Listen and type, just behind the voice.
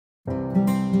Okay.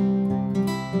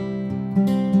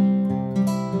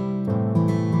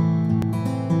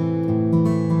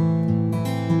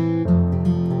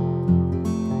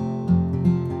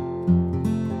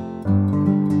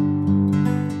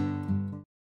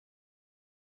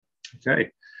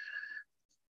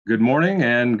 Good morning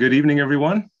and good evening,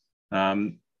 everyone.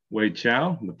 Wei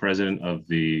Chow, the president of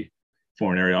the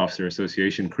Foreign Area Officer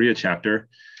Association Korea chapter.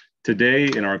 Today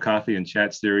in our Coffee and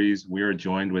Chat series, we are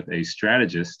joined with a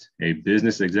strategist, a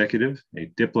business executive,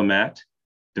 a diplomat,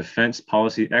 defense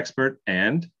policy expert,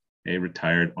 and a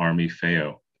retired Army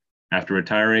FAO. After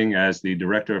retiring as the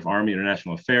Director of Army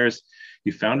International Affairs, he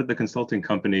founded the consulting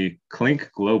company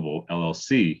Klinck Global,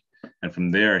 LLC, and from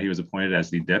there, he was appointed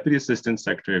as the Deputy Assistant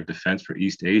Secretary of Defense for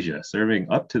East Asia,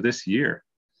 serving up to this year.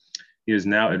 He is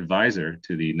now advisor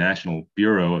to the National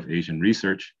Bureau of Asian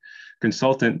Research,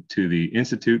 consultant to the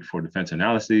Institute for Defense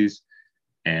Analyses,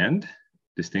 and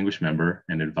distinguished member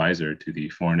and advisor to the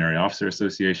Foreign Area Officer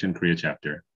Association Korea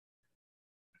chapter.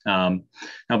 Now,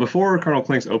 before Colonel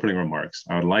Klinck's opening remarks,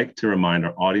 I would like to remind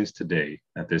our audience today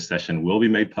that this session will be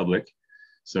made public,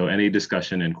 so any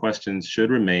discussion and questions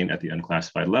should remain at the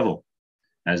unclassified level.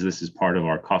 As this is part of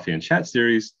our Coffee and Chat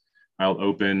series, I'll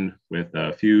open with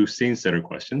a few scene setter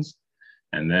questions,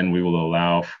 and then we will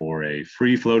allow for a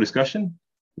free flow discussion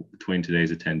between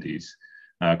today's attendees.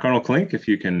 Colonel Klinck, if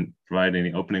you can provide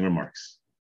any opening remarks.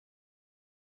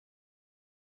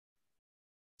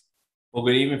 Well,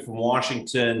 good evening from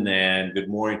Washington and good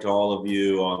morning to all of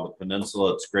you on the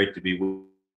peninsula. It's great to be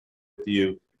with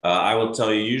you. I will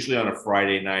tell you, usually on a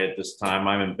Friday night at this time,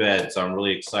 I'm in bed, so I'm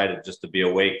really excited just to be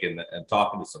awake and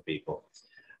talking to some people.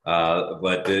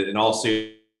 But in all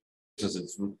seriousness,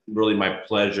 it's really my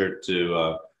pleasure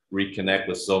to reconnect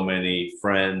with so many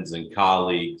friends and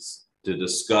colleagues to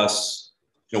discuss,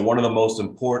 one of the most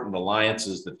important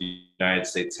alliances that the United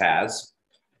States has,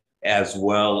 as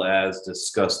well as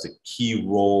discuss the key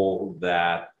role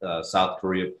that South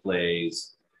Korea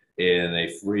plays in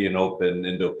a free and open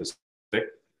Indo-Pacific.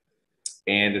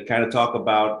 And to kind of talk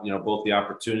about, both the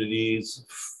opportunities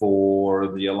for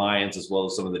the alliance as well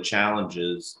as some of the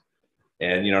challenges.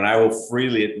 And, and I will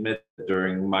freely admit that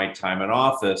during my time in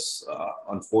office,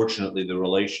 unfortunately, the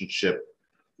relationship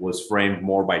was framed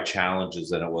more by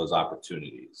challenges than it was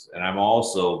opportunities. And I'm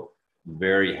also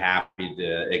very happy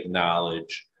to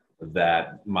acknowledge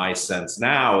that my sense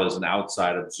now as an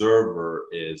outside observer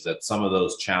is that some of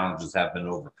those challenges have been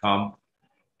overcome,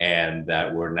 and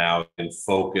that we're now in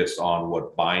focus on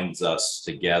what binds us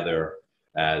together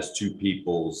as two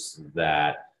peoples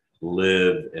that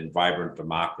live in vibrant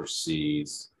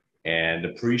democracies and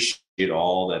appreciate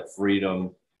all that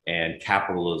freedom and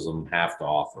capitalism have to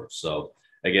offer. So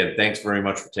again, thanks very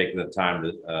much for taking the time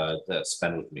to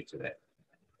spend with me today.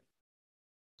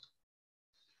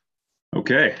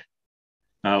 Okay.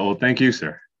 Well, thank you,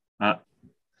 sir.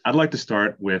 I'd like to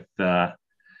start with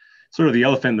sort of the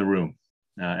elephant in the room.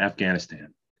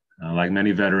 Afghanistan. Like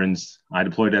many veterans, I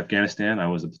deployed to Afghanistan. I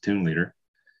was a platoon leader,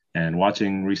 and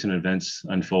watching recent events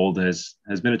unfold has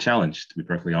been a challenge, to be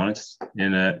perfectly honest.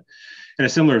 In a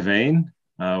similar vein,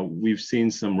 we've seen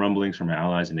some rumblings from our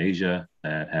allies in Asia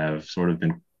that have sort of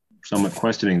been somewhat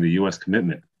questioning the U.S.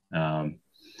 commitment.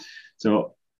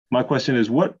 So my question is,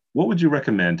 what would you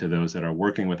recommend to those that are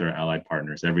working with our allied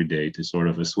partners every day to sort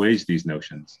of assuage these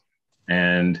notions?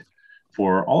 And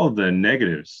for all of the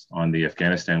negatives on the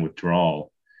Afghanistan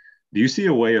withdrawal, do you see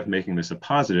a way of making this a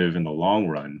positive in the long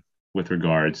run with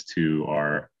regards to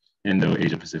our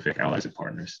Indo-Asia-Pacific allies and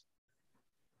partners?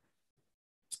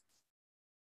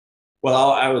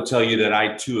 Well, I will tell you that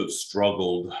I too have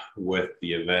struggled with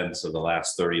the events of the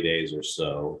last 30 days or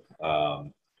so,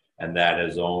 and that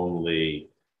has only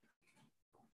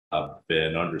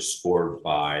been underscored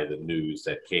by the news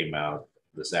that came out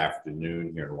this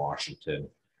afternoon here in Washington.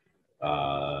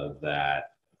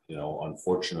 That,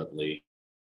 unfortunately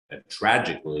and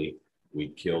tragically, we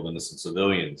killed innocent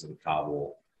civilians in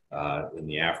Kabul in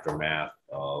the aftermath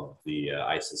of the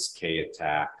ISIS-K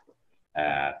attack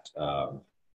at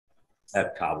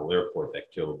Kabul airport that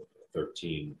killed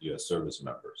 13 U.S. service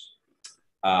members.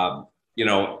 I'll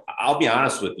be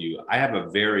honest with you, I have a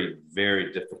very,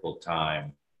 very difficult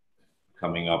time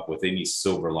coming up with any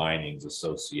silver linings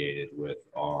associated with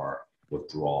our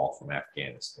withdrawal from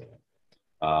Afghanistan.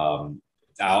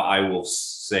 I will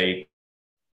say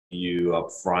to you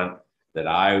up front that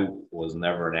I was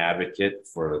never an advocate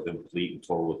for a complete and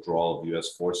total withdrawal of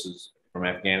U.S. forces from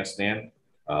Afghanistan.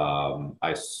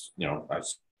 I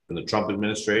in the Trump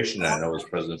administration, and I know it was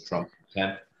President Trump's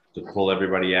intent to pull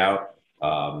everybody out.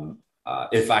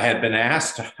 If I had been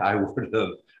asked, I would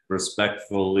have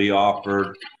respectfully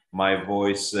offered my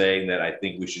voice saying that I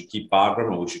think we should keep Bagram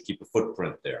and we should keep a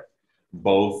footprint there,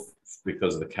 both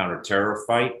because of the counter-terror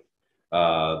fight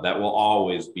that will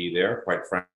always be there, quite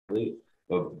frankly,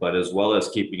 but as well as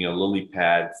keeping a lily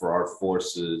pad for our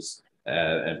forces,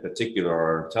 in particular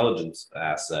our intelligence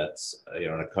assets,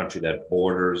 in a country that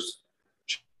borders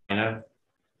China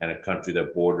and a country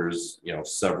that borders,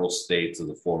 several states of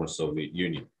the former Soviet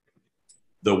Union.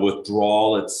 The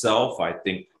withdrawal itself, I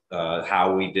think,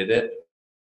 how we did it,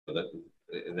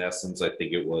 in essence, I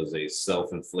think it was a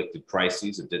self-inflicted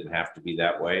crisis. It didn't have to be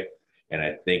that way. And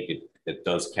I think it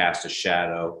does cast a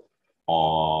shadow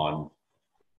on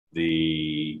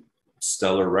the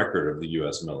stellar record of the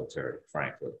U.S. military,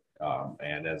 frankly.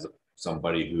 And as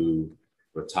somebody who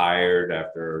retired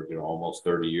after almost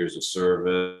 30 years of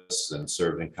service and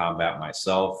served in combat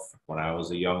myself when I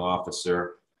was a young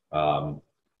officer, I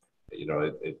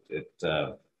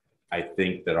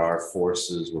think that our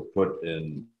forces were put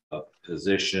in a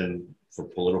position for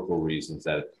political reasons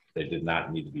that they did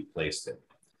not need to be placed in.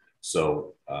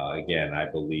 So again, I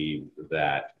believe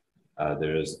that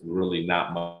there is really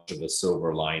not much of a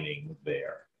silver lining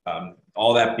there.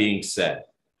 All that being said,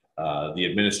 the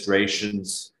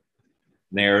administration's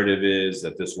narrative is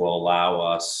that this will allow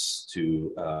us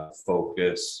to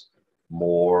focus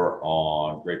more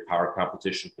on great power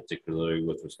competition, particularly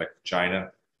with respect to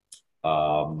China.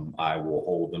 I will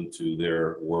hold them to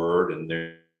their word and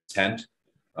their intent.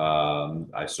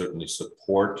 I certainly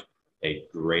support a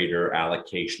greater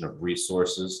allocation of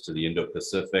resources to the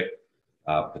Indo-Pacific,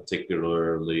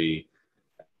 particularly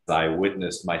as I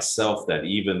witnessed myself that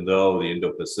even though the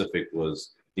Indo-Pacific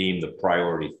was deemed the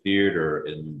priority theater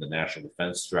in the National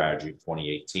Defense Strategy of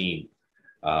 2018,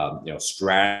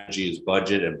 strategy is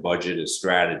budget and budget is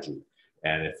strategy.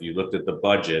 And if you looked at the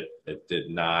budget, it did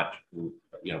not,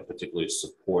 particularly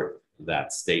support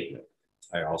that statement.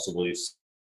 I also believe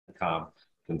COM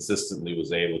consistently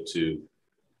was able to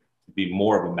be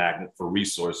more of a magnet for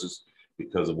resources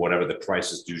because of whatever the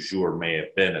crisis du jour may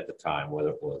have been at the time, whether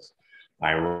it was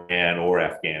Iran or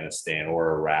Afghanistan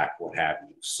or Iraq, what have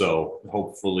you. So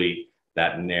hopefully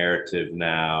that narrative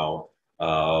now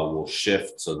will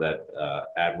shift so that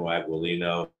Admiral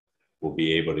Aguilino will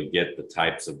be able to get the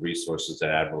types of resources that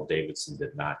Admiral Davidson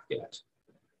did not get.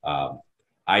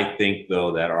 I think,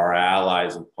 though, that our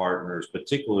allies and partners,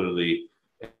 particularly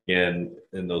in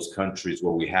those countries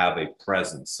where we have a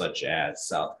presence, such as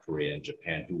South Korea and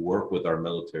Japan, who work with our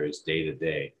militaries day to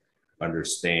day,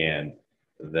 understand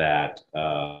that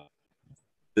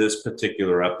this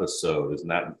particular episode is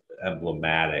not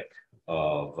emblematic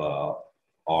of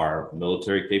our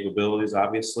military capabilities,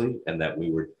 obviously, and that we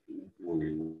were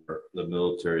the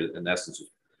military, in essence,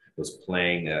 was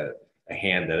playing a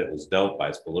hand that it was dealt by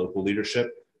its political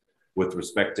leadership with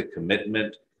respect to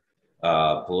commitment,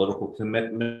 political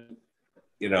commitment.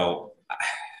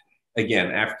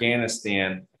 Again,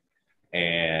 Afghanistan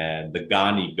and the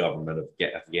Ghani government of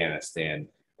Afghanistan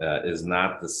is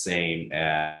not the same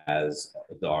as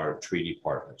our treaty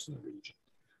partners in the region.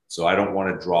 So I don't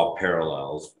want to draw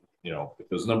parallels,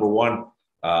 because number one,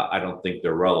 I don't think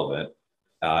they're relevant.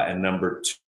 And number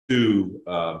two,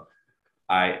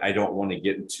 I don't want to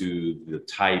get into the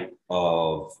type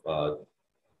of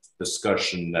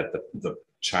discussion that the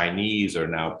Chinese are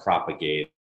now propagating,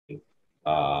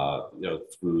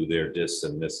 through their dis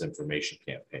and misinformation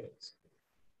campaigns.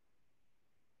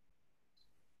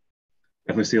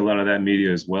 Definitely see a lot of that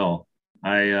media as well.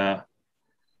 I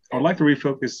would like to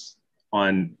refocus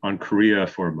on Korea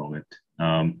for a moment.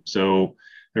 So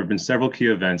there have been several key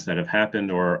events that have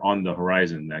happened or on the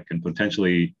horizon that can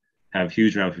potentially have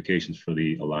huge ramifications for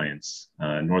the alliance.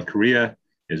 North Korea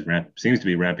seems to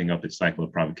be ramping up its cycle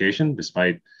of provocation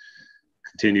despite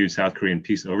continued South Korean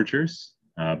peace overtures.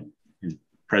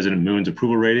 President Moon's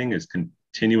approval rating is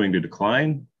continuing to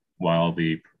decline while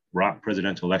the ROK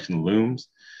presidential election looms.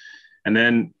 And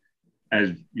then,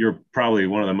 as you're probably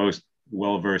one of the most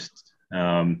well-versed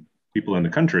people in the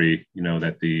country,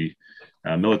 that the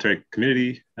military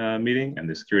committee meeting and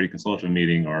the security consultative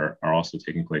meeting are also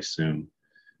taking place soon.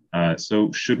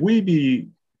 So should we be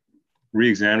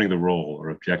re-examining the role or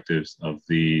objectives of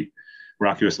the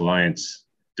ROK-U.S. alliance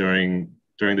during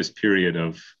this period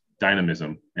of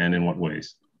dynamism, and in what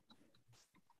ways?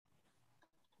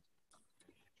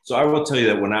 So I will tell you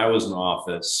that when I was in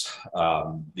office,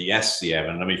 the SCM,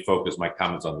 and let me focus my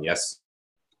comments on the SCM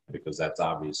because that's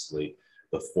obviously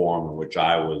the forum in which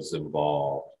I was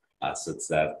involved, since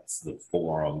that's the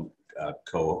forum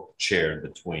co-chaired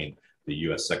between the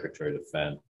U.S. Secretary of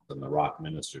Defense and the ROK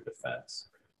Minister of Defense.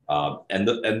 And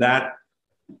that,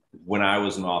 when I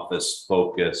was in office,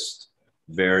 focused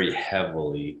very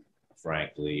heavily,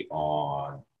 frankly,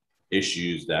 on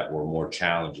issues that were more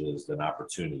challenges than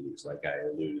opportunities, like I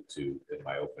alluded to in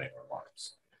my opening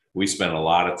remarks. We spent a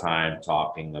lot of time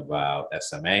talking about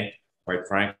SMA, quite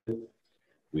frankly.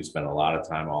 We spent a lot of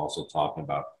time also talking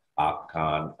about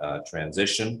OPCON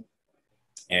transition,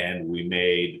 and we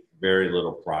made very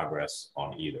little progress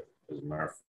on either. As a matter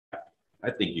of fact,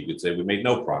 I think you could say we made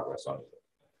no progress on either.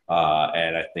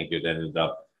 And I think it ended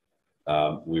up,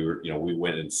 we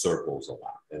went in circles a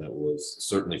lot, and it was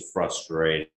certainly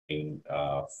frustrating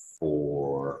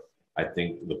for, I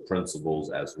think, the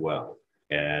principals as well.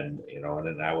 And, and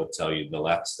then I would tell you the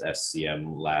last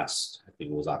SCM I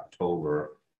think it was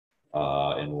October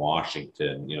in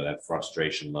Washington, that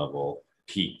frustration level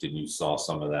peaked, and you saw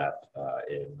some of that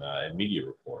in media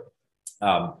reporting.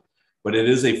 But it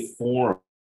is a forum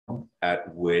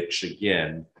at which,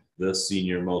 again, the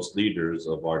senior most leaders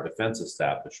of our defense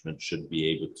establishment should be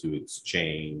able to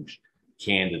exchange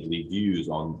candidly views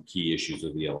on key issues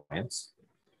of the alliance,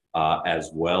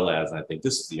 as well as, I think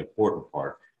this is the important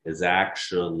part, is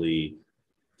actually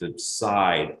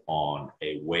decide on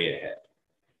a way ahead.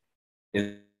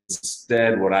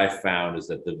 Instead, what I found is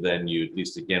that the venue, at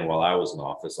least again, while I was in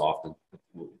office, often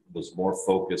was more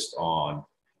focused on,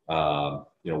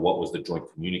 what was the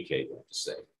joint communique going to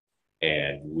say?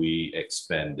 And we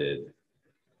expended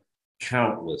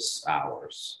countless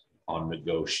hours on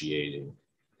negotiating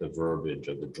the verbiage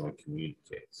of the joint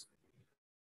communiques.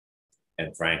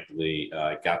 And frankly,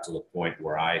 it got to the point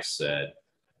where I said,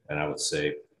 and I would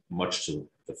say, much to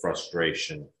the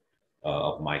frustration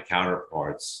of my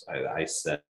counterparts, I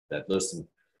said that, listen,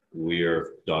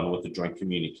 we're done with the joint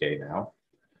communique now.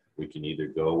 We can either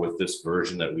go with this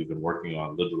version that we've been working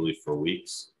on literally for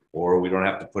weeks, or we don't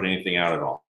have to put anything out at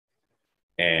all.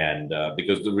 And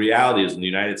because the reality is, in the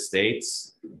United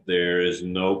States, there is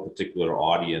no particular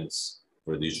audience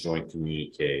for these joint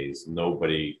communiques.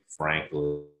 Nobody,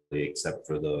 frankly, except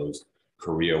for those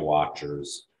Korea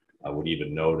watchers, would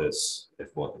even notice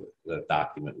if the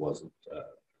document wasn't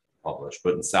published.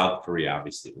 But in South Korea,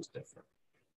 obviously, it was different.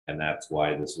 And that's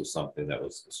why this was something that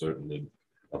was certainly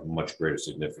of much greater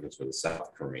significance for the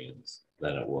South Koreans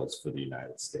than it was for the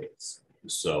United States.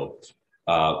 So,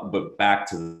 but back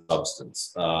to the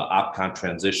substance. OPCON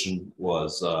transition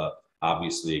was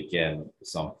obviously, again,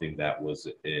 something that was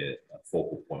a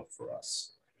focal point for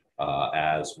us,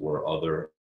 as were other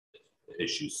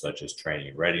issues such as training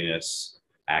and readiness,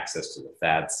 access to the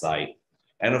THAAD site,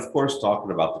 and of course,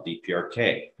 talking about the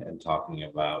DPRK and talking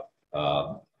about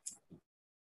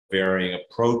varying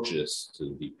approaches to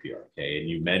the DPRK. And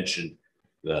you mentioned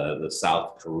the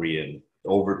South Korean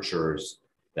overtures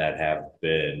that have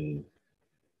been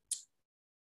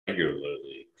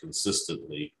regularly,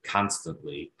 consistently,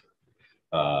 constantly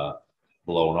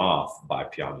blown off by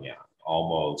Pyongyang,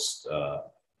 almost,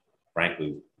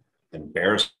 frankly,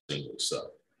 embarrassingly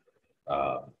so.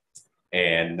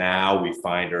 And now we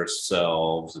find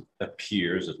ourselves, it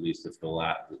appears, at least if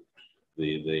the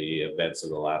events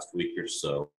of the last week or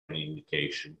so, an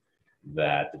indication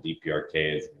that the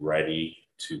DPRK is ready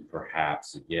to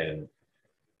perhaps again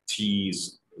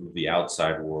tease the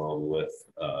outside world with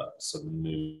a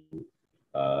new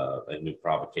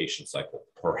provocation cycle,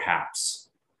 perhaps.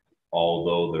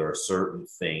 Although there are certain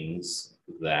things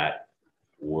that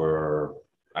were,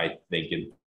 I think,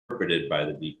 interpreted by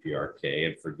the DPRK,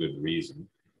 and for good reason,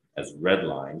 as red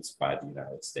lines by the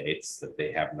United States that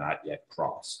they have not yet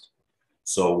crossed.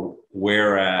 So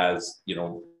whereas,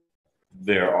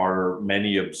 there are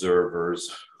many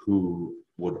observers who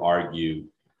would argue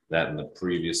that in the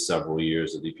previous several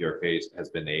years, the DPRK has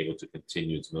been able to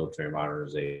continue its military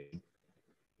modernization.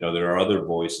 There are other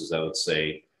voices that would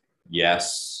say,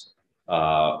 yes,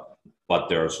 but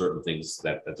there are certain things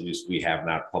that at least we have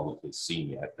not publicly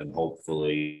seen yet, and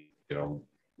hopefully,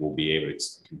 we'll be able to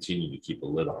continue to keep a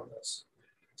lid on this.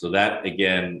 So that,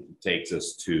 again, takes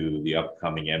us to the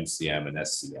upcoming MCM and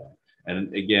SCM.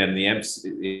 And again, the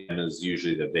MCM is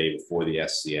usually the day before the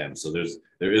SCM. So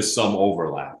there is some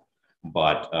overlap,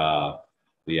 but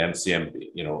the MCM,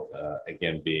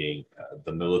 again, being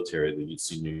the military, the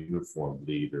senior uniformed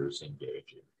leaders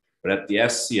engaging. But at the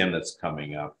SCM that's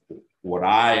coming up, what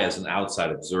I, as an outside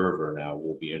observer now,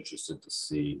 will be interested to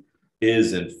see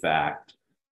is, in fact,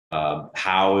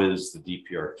 how is the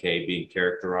DPRK being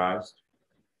characterized?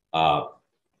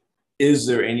 Is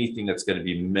there anything that's going to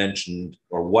be mentioned,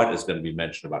 or what is going to be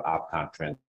mentioned about OPCON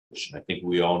transition? I think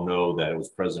we all know that it was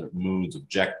President Moon's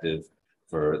objective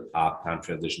for OPCON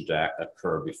transition to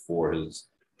occur before his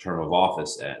term of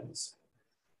office ends.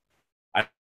 I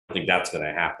don't think that's going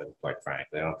to happen, quite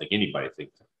frankly. I don't think anybody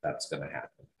thinks that's going to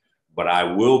happen. But I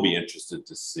will be interested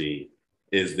to see,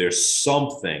 is there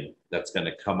something that's going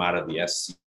to come out of the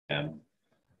SCM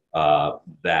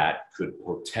that could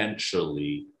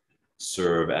potentially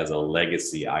serve as a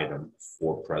legacy item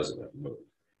for President Moon.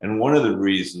 And one of the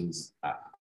reasons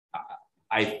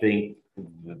I think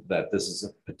that this is a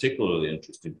particularly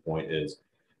interesting point is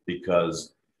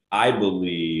because I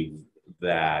believe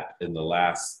that in the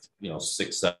last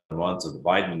 6-7 months of the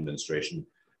Biden administration,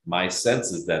 my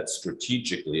sense is that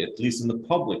strategically, at least in the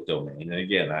public domain, and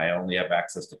again, I only have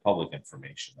access to public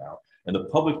information now, in the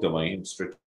public domain,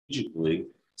 strategically,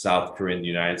 South Korea and the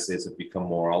United States have become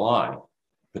more aligned,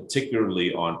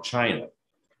 particularly on China.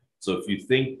 So if you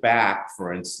think back,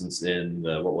 for instance, in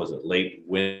the, late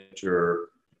winter,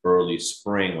 early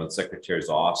spring, when Secretaries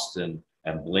Austin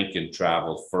and Blinken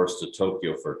traveled first to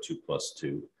Tokyo for 2+2,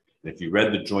 and if you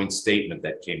read the joint statement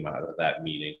that came out of that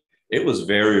meeting, it was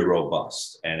very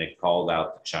robust, and it called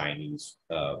out the Chinese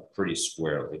pretty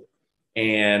squarely.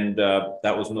 And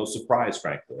that was no surprise,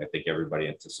 frankly. I think everybody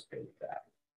anticipated that.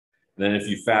 And then if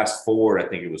you fast forward, I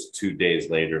think it was 2 days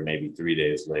later, maybe 3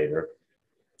 days later,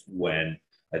 when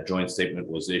a joint statement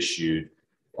was issued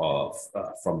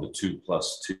from the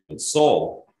 2+2 in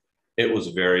Seoul, it was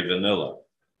very vanilla.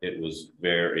 It was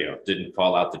very, didn't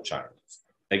call out the Chinese.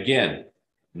 Again,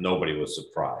 nobody was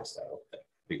surprised, I don't think,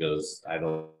 because I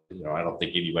don't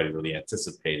think anybody really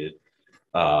anticipated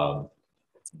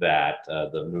that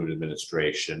the Moon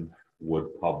administration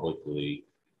would publicly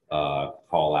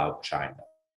call out China.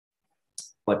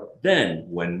 But then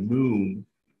when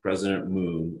President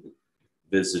Moon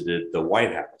visited the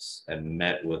White House and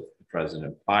met with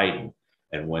President Biden,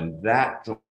 and when that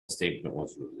joint statement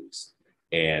was released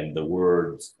and the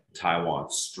words Taiwan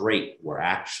Strait were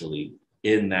actually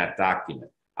in that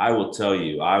document, I will tell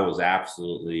you, I was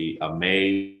absolutely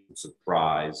amazed,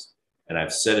 surprised, and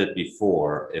I've said it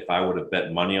before, if I would have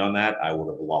bet money on that, I would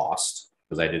have lost,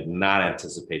 because I did not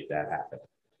anticipate that happening.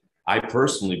 I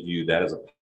personally view that as a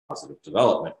positive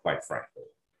development, quite frankly,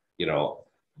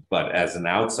 but as an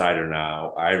outsider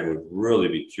now, I would really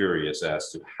be curious as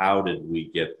to how did we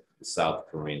get the South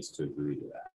Koreans to agree to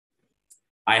that.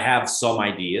 I have some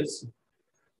ideas.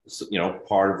 So,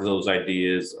 part of those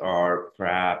ideas are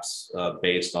perhaps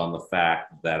based on the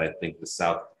fact that I think the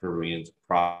South Koreans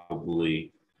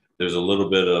probably, there's a little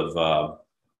bit of,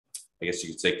 I guess you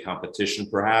could say, competition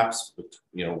perhaps, but,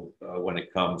 when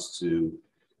it comes to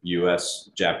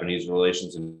U.S.-Japanese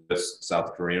relations and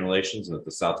U.S.-South Korean relations, and that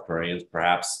the South Koreans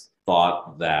perhaps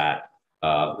thought that,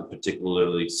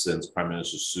 particularly since Prime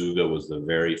Minister Suga was the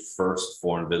very first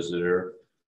foreign visitor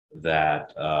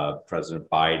that President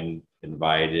Biden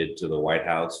invited to the White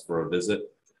House for a visit,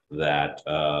 that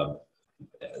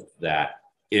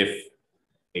if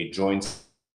a joint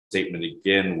statement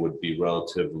again would be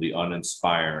relatively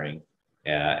uninspiring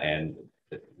and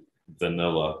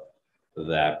vanilla,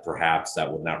 that perhaps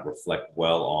that would not reflect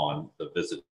well on the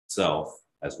visit itself,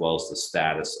 as well as the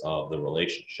status of the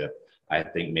relationship. I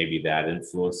think maybe that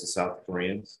influenced the South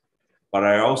Koreans. But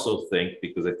I also think,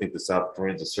 because I think the South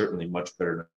Koreans are certainly much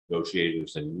better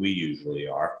negotiators than we usually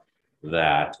are,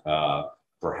 that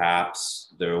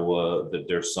perhaps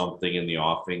there's something in the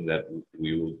offing that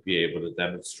we will be able to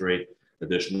demonstrate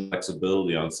additional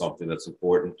flexibility on something that's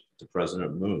important to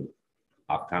President Moon.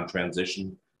 Afghan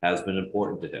transition has been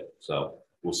important to him. So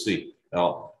we'll see.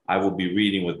 Now, I will be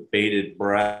reading with bated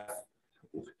breath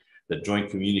the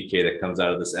joint communique that comes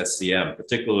out of this SCM,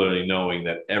 particularly knowing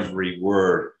that every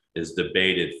word is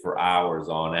debated for hours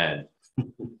on end.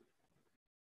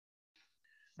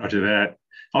 Roger that.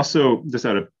 Also, just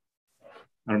I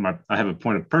have a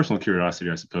point of personal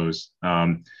curiosity, I suppose.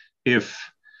 If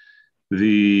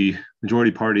the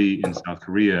majority party in South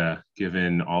Korea,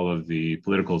 given all of the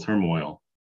political turmoil,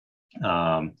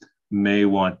 may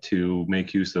want to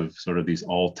make use of sort of these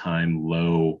all-time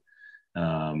low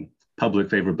public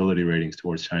favorability ratings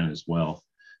towards China as well.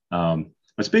 But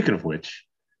speaking of which,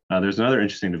 there's another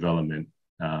interesting development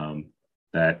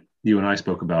that you and I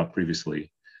spoke about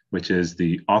previously, which is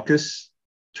the AUKUS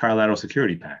Trilateral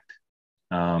Security Pact.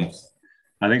 Yes.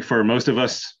 I think for most of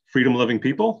us freedom-loving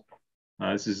people,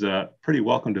 this is a pretty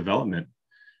welcome development.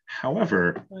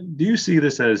 However, do you see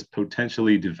this as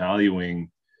potentially devaluing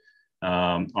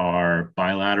our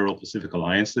bilateral Pacific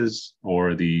alliances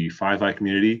or the Five Eye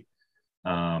community?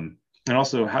 And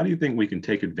also, how do you think we can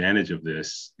take advantage of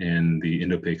this in the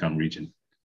Indo-PACOM region?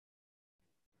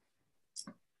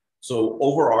 So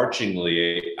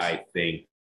overarchingly, I think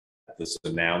this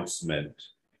announcement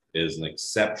is an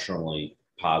exceptionally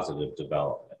positive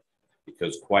development,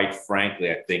 because quite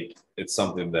frankly, I think it's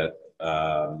something that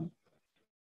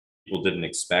people didn't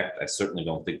expect. I certainly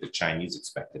don't think the Chinese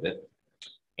expected it.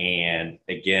 And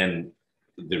again,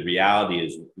 the reality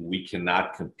is we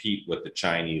cannot compete with the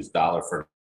Chinese dollar for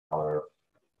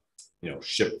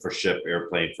ship for ship,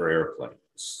 airplane for airplane.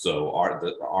 So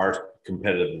our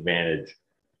competitive advantage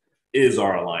is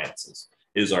our alliances,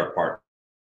 is our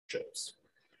partnerships,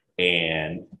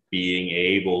 and being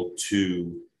able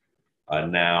to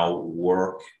now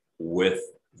work with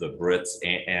the Brits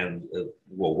and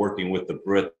working with the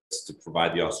Brits to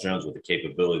provide the Australians with the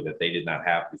capability that they did not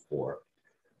have before.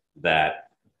 That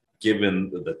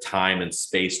given the time and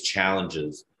space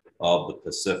challenges of the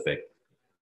Pacific,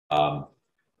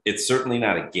 it's certainly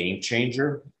not a game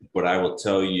changer, but I will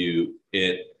tell you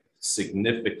it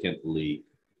significantly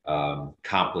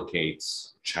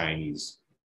complicates Chinese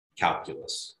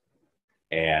calculus.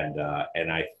 And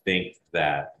I think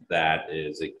that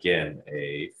is, again,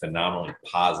 a phenomenally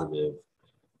positive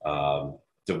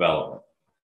development.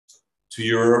 To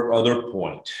your other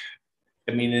point,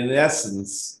 I mean, in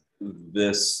essence,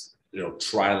 this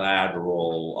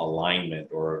trilateral alignment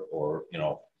or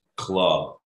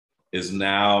club is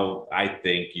now, I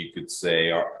think you could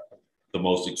say, the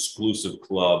most exclusive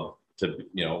club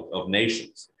of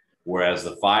nations. Whereas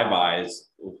the Five Eyes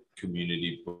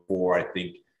community before, I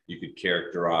think you could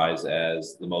characterize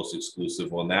as the most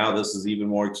exclusive. Well, now this is even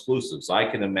more exclusive. So I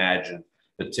can imagine,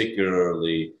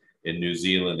 particularly in New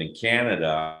Zealand and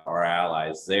Canada, our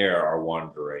allies there are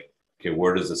wondering, okay,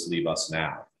 where does this leave us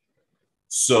now?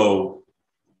 So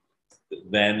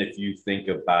then if you think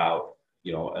about,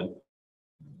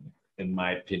 in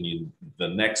my opinion, the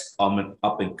next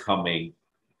up and coming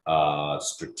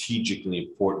strategically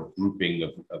important grouping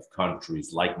of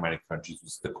countries, like-minded countries,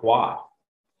 is the Quad.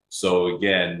 So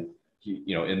again,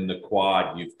 in the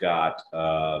Quad, you've got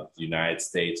the United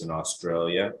States and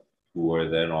Australia, who are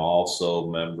then also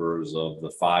members of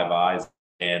the Five Eyes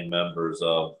and members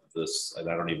of this, and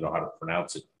I don't even know how to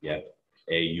pronounce it yet,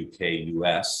 ROK and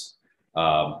U.S.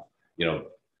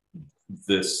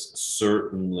 This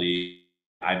certainly,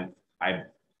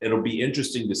 it'll be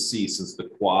interesting to see, since the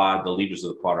Quad, the leaders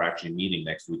of the Quad are actually meeting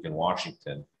next week in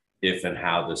Washington, if and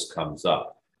how this comes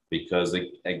up. Because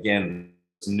again,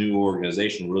 this new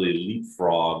organization really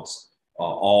leapfrogs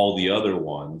all the other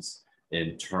ones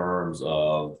in terms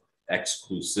of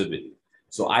exclusivity.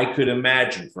 So I could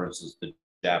imagine, for instance, the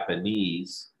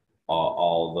Japanese,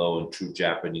 although in true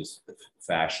Japanese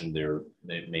fashion, they're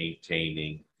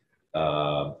maintaining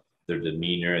their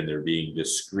demeanor and they're being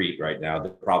discreet right now.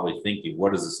 They're probably thinking,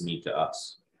 what does this mean to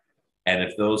us? And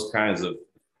if those kinds of,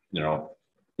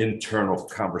 internal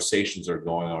conversations are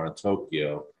going on in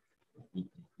Tokyo,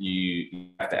 you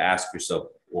have to ask yourself,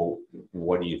 well,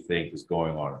 what do you think is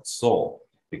going on in Seoul?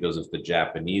 Because if the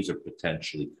Japanese are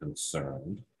potentially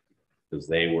concerned because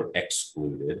they were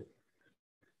excluded,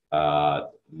 I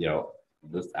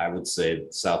would say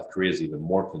South Korea is even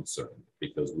more concerned,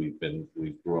 because we've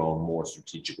grown more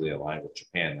strategically aligned with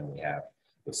Japan than we have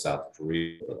with South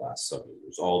Korea the last several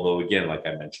years. Although, again, like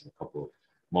I mentioned a couple of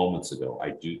moments ago,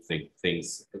 I do think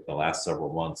things the last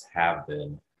several months have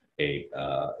been a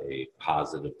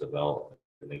positive development.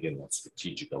 And again, that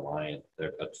strategic alignment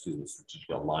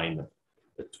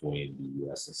between the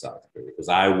U.S. and South Korea, because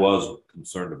I was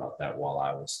concerned about that while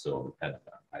I was still in the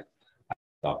Pentagon. I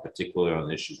thought, particularly on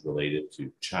issues related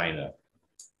to China,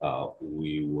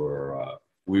 we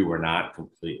were not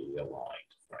completely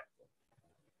aligned, frankly.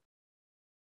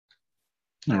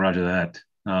 Roger that.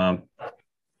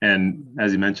 And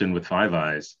as you mentioned with Five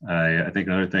Eyes, I think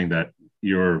another thing that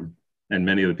you're and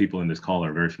many of the people in this call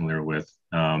are very familiar with,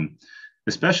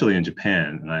 especially in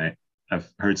Japan, and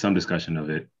I've heard some discussion of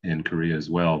it in Korea as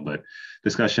well, but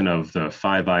discussion of the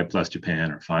Five Eye plus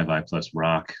Japan or Five Eye plus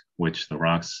ROK, which the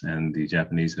ROKs and the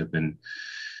Japanese have been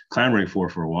clamoring for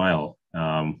a while.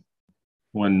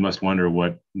 One must wonder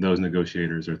what those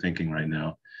negotiators are thinking right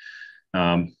now.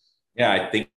 Yeah, I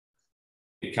think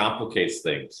it complicates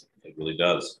things. It really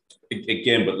does.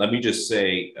 Again, but let me just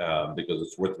say, because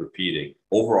it's worth repeating,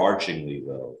 overarchingly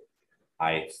though,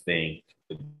 I think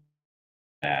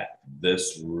that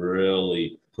this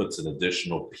really puts an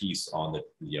additional piece on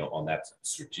on that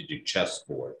strategic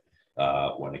chessboard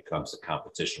when it comes to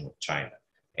competition with China.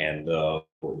 And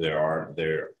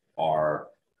there are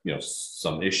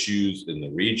some issues in the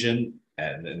region,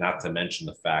 and not to mention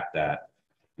the fact that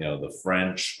the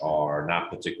French are not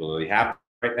particularly happy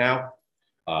right now.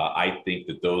 I think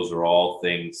that those are all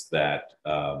things that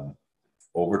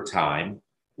over time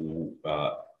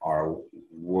are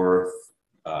worth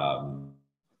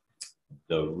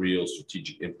the real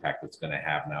strategic impact it's going to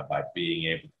have now by being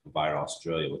able to provide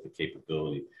Australia with the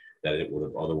capability that it would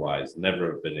have otherwise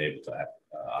never been able to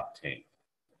obtain.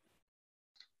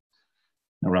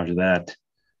 Roger that.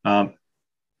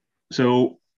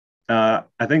 So I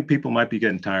think people might be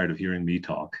getting tired of hearing me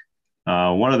talk.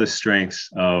 One of the strengths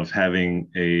of having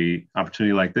a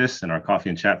opportunity like this in our coffee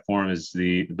and chat forum is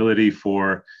the ability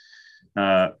for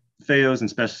FAOs and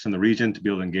specialists in the region to be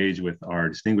able to engage with our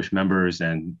distinguished members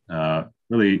and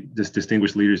really just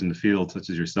distinguished leaders in the field, such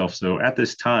as yourself. So at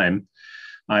this time,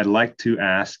 I'd like to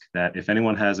ask that if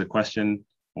anyone has a question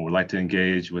or would like to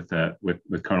engage with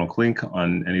Colonel Klinck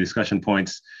on any discussion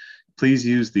points, please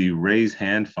use the raise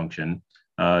hand function.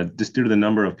 Just due to the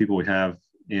number of people we have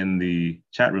in the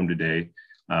chat room today,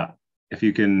 if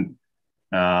you can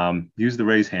use the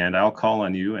raise hand, I'll call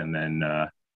on you and then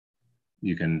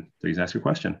you can please ask your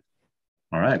question.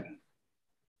 All right.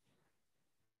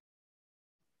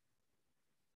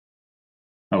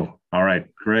 Oh, all right,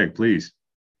 Craig, please.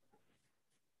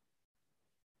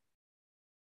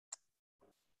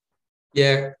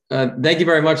 Yeah, thank you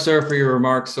very much, sir, for your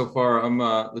remarks so far. I'm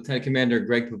Lieutenant Commander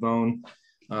Greg Pavone,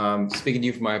 speaking to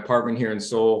you from my apartment here in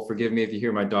Seoul. Forgive me if you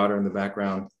hear my daughter in the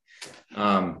background.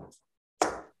 I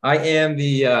am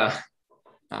the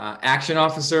action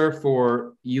officer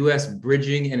for U.S.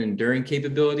 bridging and enduring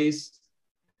capabilities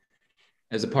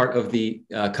as a part of the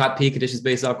COTP,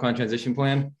 Conditions-Based Afghan Transition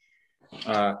Plan.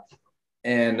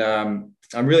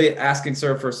 I'm really asking,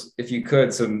 sir, for, if you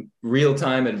could, some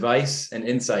real-time advice and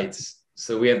insights.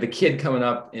 So we have the KID coming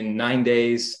up in 9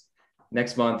 days.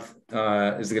 Next month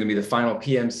is going to be the final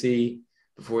PMC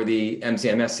before the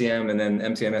MCM-SCM, and then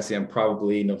MCM-SCM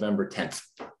probably November 10th.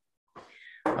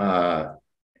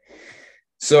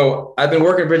 So I've been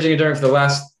working bridging and enduring for the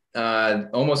last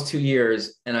almost 2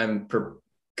 years, and I'm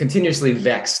continuously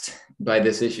vexed by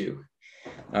this issue.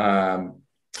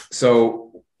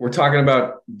 So we're talking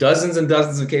about dozens and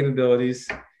dozens of capabilities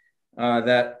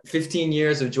that 15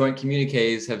 years of joint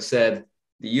communiques have said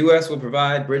the U.S. will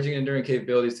provide bridging and enduring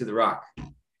capabilities to the ROK.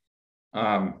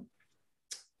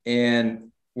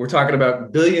 And we're talking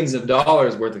about billions of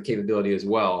dollars worth of capability as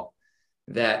well,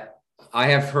 that I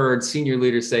have heard senior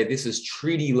leaders say this is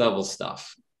treaty level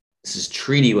stuff. This is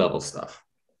treaty level stuff.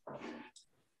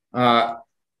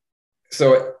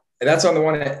 So that's on the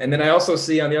one hand. And then I also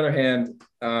see on the other hand,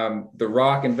 the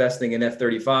ROK investing in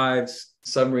F-35s,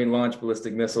 submarine launch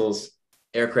ballistic missiles,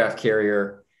 aircraft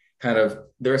carrier, kind of,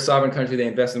 they're a sovereign country, they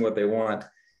invest in what they want.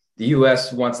 The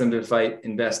US wants them to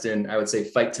invest in, I would say,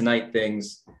 fight tonight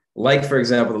things, like, for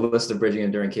example, the list of bridging and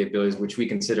enduring capabilities, which we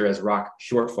consider as ROK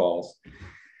shortfalls.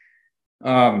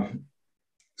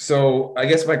 So I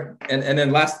guess and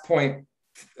then last point,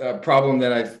 problem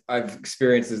that I've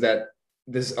experienced is that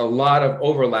there's a lot of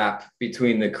overlap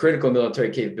between the critical military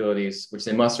capabilities, which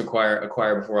they must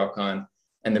acquire before Afghan,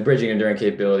 and the bridging and enduring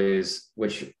capabilities,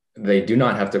 which they do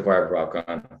not have to acquire before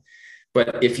Afghan.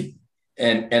 But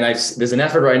there's an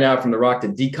effort right now from the ROK to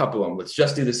decouple them. Let's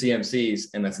just do the CMCs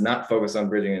and let's not focus on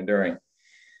bridging and enduring.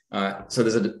 So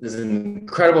there's an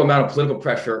incredible amount of political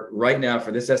pressure right now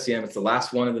for this SCM. It's the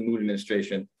last one of the Moon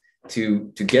administration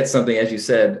to get something, as you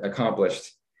said,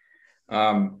 accomplished.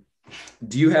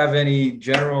 Do you have any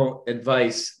general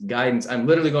advice, guidance? I'm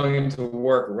literally going into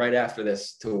work right after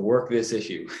this to work this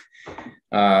issue.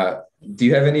 Do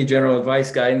you have any general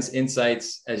advice, guidance,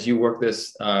 insights as you work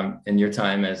this in your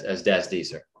time as DASD,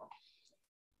 sir?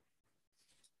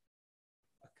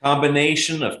 A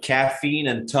combination of caffeine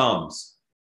and Tums.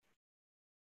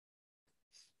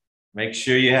 Make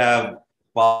sure you have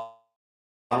bottles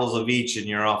of each in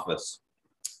your office.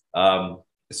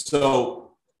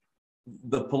 So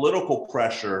the political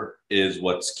pressure is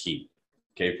what's key,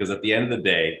 okay? Because at the end of the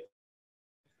day,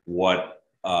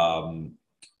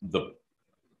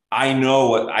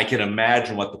 I can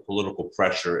imagine what the political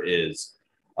pressure is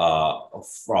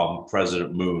from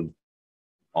President Moon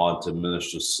onto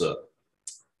Minister Suh.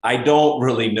 I don't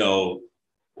really know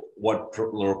what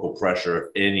political pressure,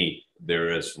 if any,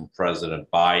 there is from President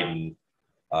Biden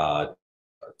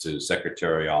to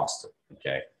Secretary Austin,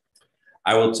 okay?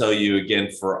 I will tell you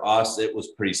again, for us, it was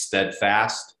pretty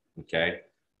steadfast, okay?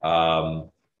 It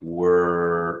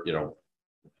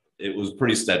was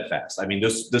pretty steadfast. I mean,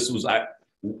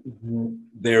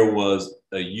 there was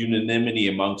a unanimity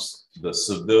amongst the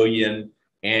civilian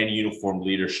and uniform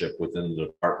leadership within the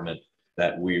department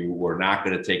that we were not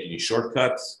going to take any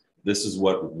shortcuts. This is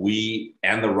what we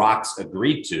and the ROKs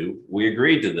agreed to. We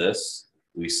agreed to this.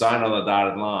 We signed on the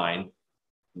dotted line.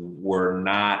 We're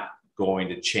not going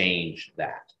to change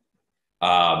that.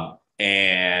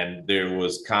 And there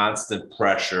was constant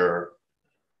pressure,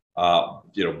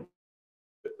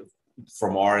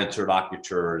 from our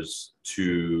interlocutors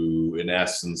to, in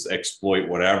essence, exploit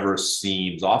whatever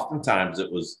seams. Oftentimes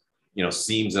it was,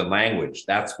 seams in language.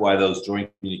 That's why those joint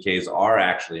communiques are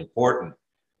actually important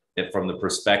from the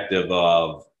perspective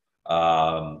of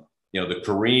the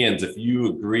Koreans, if you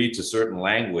agree to certain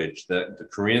language, that the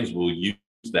Koreans will use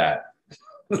that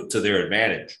to their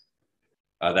advantage.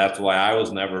 That's why I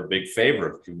was never a big favor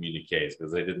of communiques,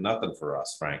 because they did nothing for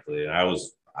us, frankly. And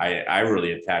I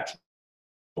really attached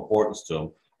importance to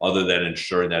them, other than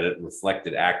ensuring that it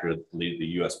reflected accurately the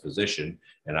U.S. position,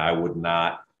 and I would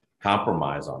not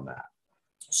compromise on that.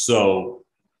 So,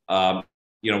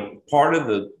 part of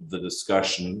the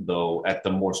discussion, though, at the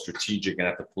more strategic and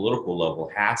at the political level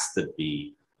has to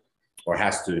be, or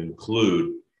has to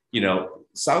include,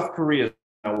 South Korea is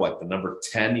what, the number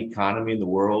 10 economy in the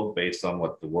world based on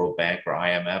what the World Bank or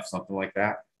IMF, something like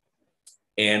that.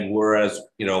 And whereas,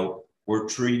 we're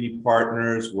treaty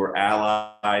partners, we're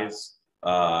allies,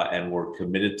 and we're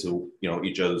committed to,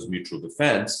 each other's mutual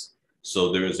defense.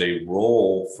 So there is a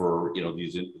role for,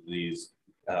 these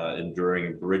enduring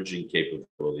and bridging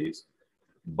capabilities,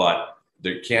 but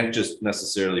there can't just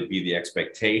necessarily be the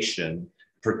expectation,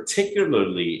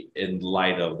 particularly in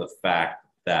light of the fact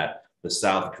that the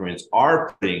South Koreans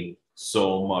are putting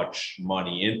so much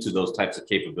money into those types of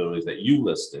capabilities that you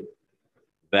listed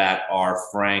that are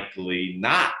frankly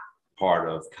not part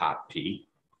of COP,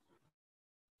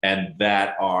 and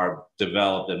that are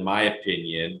developed, in my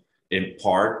opinion, in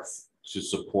part to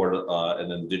support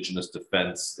an indigenous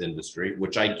defense industry,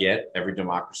 which I get. Every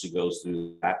democracy goes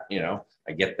through that.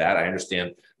 I get that. I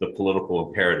understand the political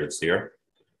imperatives here.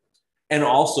 And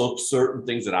also certain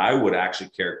things that I would actually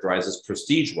characterize as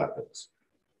prestige weapons.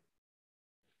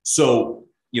 So,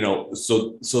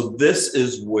 so this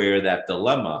is where that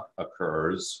dilemma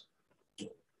occurs,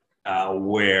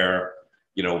 where,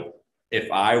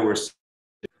 if I were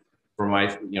for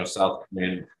my, South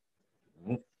Korean,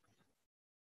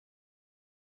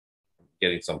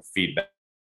 getting some feedback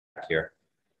here.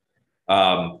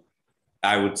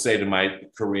 I would say to my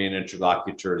Korean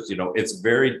interlocutors, it's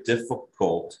very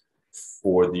difficult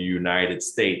for the United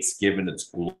States, given its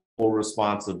global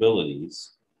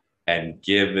responsibilities and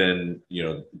given,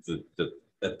 the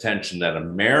attention that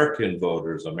American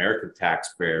voters, American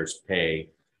taxpayers pay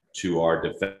to our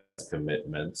defense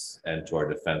commitments and to our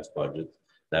defense budget,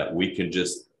 that we can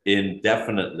just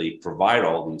indefinitely provide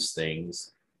all these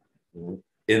things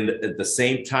at the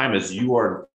same time as you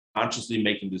are consciously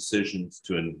making decisions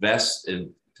to invest in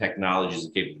technologies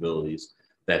and capabilities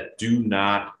that do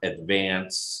not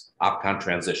advance OPCON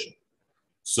transition.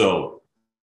 So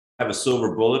I have a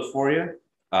silver bullet for you.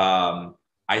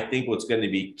 I think what's going to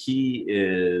be key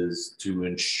is to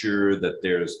ensure that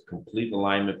there's complete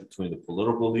alignment between the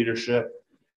political leadership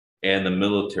and the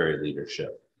military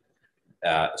leadership,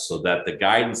 so that the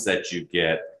guidance that you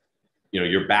get,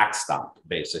 you're backstopped,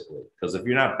 basically. Because if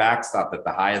you're not backstopped at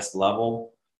the highest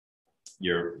level,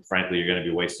 frankly, you're going to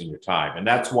be wasting your time. And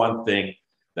that's one thing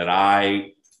that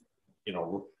I,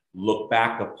 look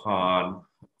back upon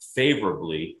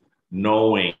favorably,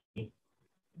 knowing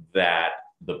that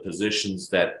the positions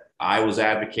that I was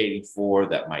advocating for,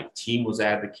 that my team was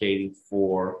advocating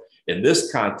for, in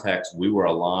this context, we were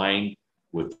aligned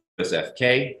with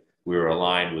SFK, we were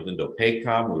aligned with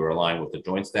Indo-PACOM, we were aligned with the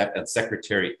Joint Staff, and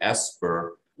Secretary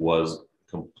Esper was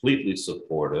completely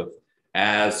supportive,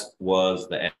 as was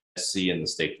the NSC and the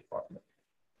State Department.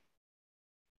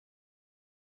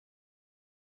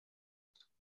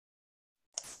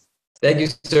 Thank you,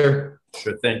 sir.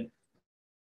 Sure thing.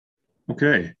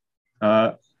 Okay.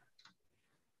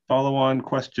 Follow-on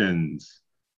questions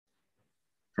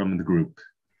from the group.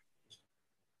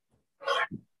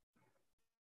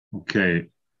 Okay.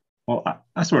 Well,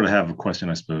 I sort of have a question,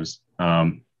 I suppose.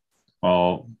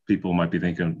 All people might be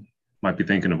thinking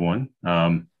of one.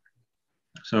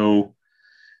 So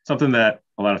something that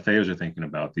a lot of FAOs are thinking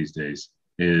about these days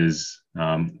is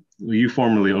you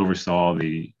formerly oversaw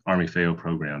the Army FAO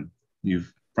program.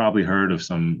 You've probably heard of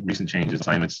some recent changes,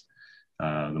 assignments,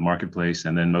 the marketplace,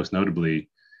 and then most notably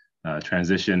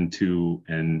transition to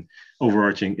an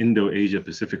overarching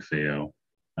Indo-Asia-Pacific FAO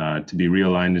to be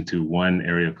realigned into one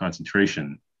area of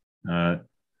concentration.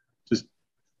 Just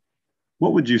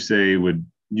what would you say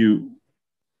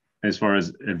as far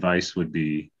as advice would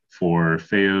be for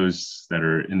FAOs that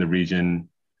are in the region,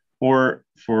 or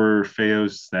for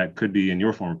FAOs that could be in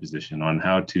your former position, on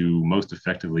how to most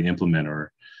effectively implement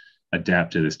or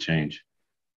adapt to this change?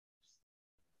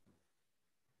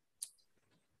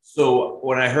 So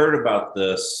when I heard about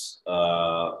this,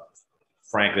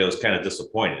 frankly, I was kind of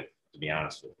disappointed, to be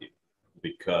honest with you,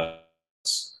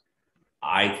 because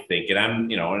I think,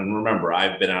 and and remember,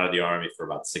 I've been out of the Army for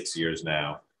about 6 years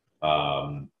now.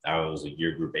 I was a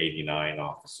year group 89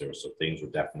 officer, so things were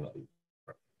definitely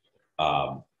different.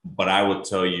 But I will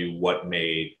tell you what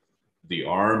made the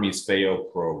Army's FAO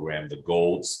program the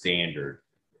gold standard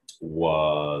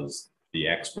was the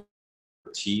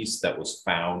expertise that was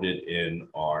founded in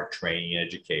our training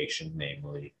education,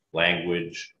 namely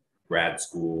language, grad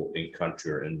school,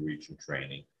 in-country or in-region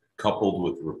training, coupled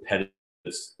with repetitive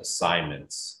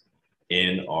assignments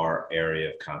in our area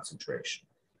of concentration,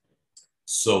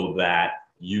 so that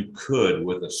you could,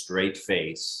 with a straight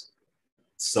face,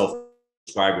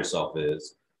 self-describe yourself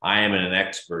as, I am an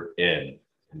expert in,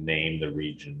 name the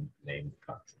region, name the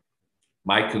country.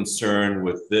 My concern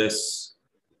with this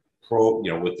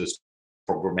with this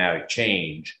programmatic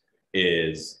change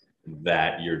is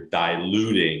that you're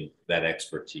diluting that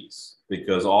expertise,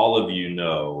 because all of you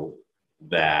know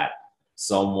that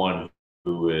someone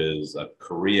who is a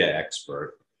Korea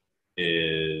expert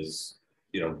is,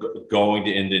 going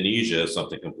to Indonesia is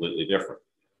something completely different.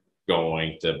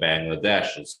 Going to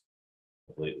Bangladesh is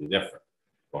completely different.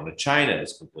 Going to China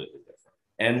is completely different.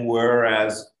 And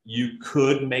whereas you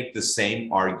could make the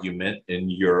same argument in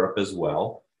Europe as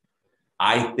well,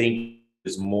 I think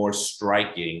is more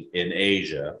striking in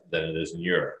Asia than it is in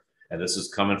Europe. And this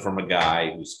is coming from a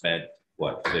guy who spent,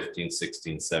 15,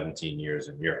 16, 17 years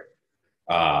in Europe.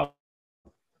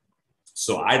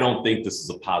 So I don't think this is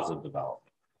a positive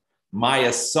development. My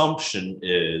assumption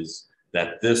is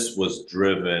that this was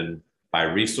driven by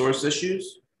resource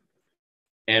issues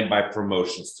and by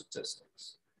promotion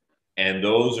statistics. And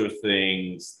those are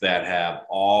things that have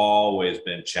always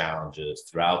been challenges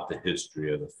throughout the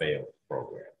history of the FAOA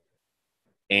program.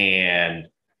 And,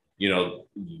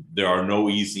 there are no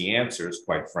easy answers,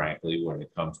 quite frankly, when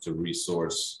it comes to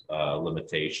resource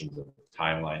limitations and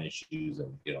timeline issues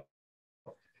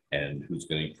and who's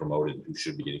getting promoted and who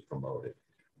should be getting promoted.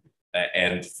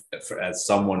 And as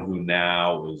someone who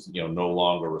now is, no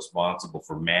longer responsible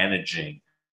for managing,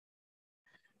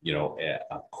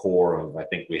 a core of, I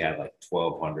think we had like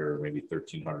 1,200 or maybe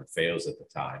 1,300 FAOs at the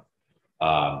time.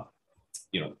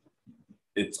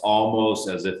 It's almost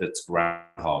as if it's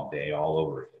Groundhog Day all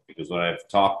over again. Because when I've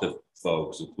talked to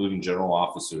folks, including general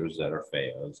officers that are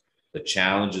FAOs, the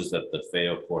challenges that the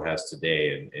FAO Corps has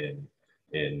today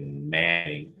in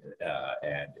manning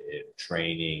and in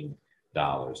training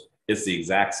dollars, it's the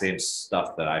exact same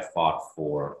stuff that I fought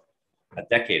for a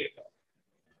decade ago,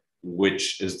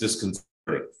 which is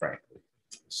disconcerting, frankly.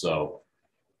 So,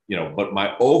 but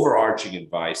my overarching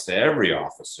advice to every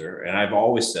officer, and I've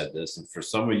always said this, and for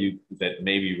some of you that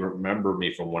maybe remember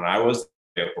me from when I was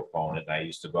a proponent, I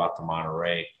used to go out to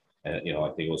Monterey, and I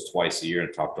think it was twice a year,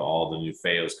 and talk to all the new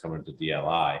FAOs coming to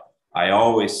DLI. I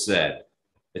always said,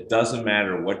 it doesn't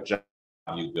matter what job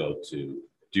you go to,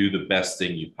 do the best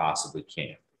thing you possibly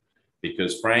can.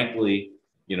 Because frankly,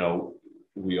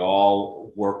 we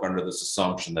all work under this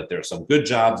assumption that there's some good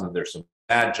jobs and there's some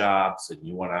bad jobs, and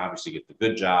you want to obviously get the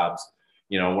good jobs.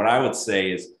 What I would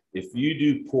say is, if you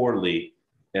do poorly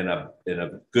in a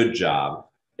good job,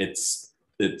 it's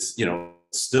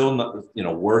still not,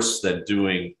 worse than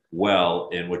doing well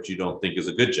in what you don't think is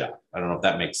a good job. I don't know if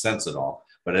that makes sense at all,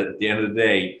 but at the end of the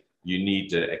day, you need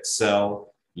to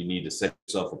excel. You need to set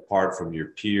yourself apart from your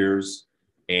peers,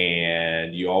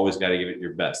 and you always got to give it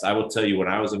your best. I will tell you, when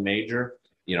I was a major,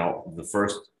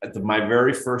 my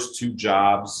very first two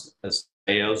jobs as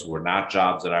FAOs were not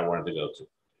jobs that I wanted to go to.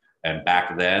 And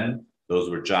back then, those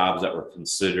were jobs that were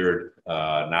considered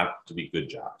not to be good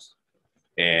jobs.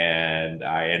 And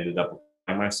I ended up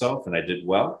applying myself, and I did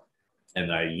well.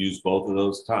 And I used both of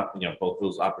those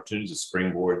opportunities as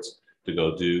springboards to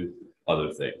go do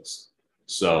other things.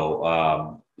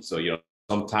 So,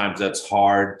 sometimes that's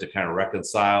hard to kind of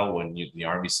reconcile when the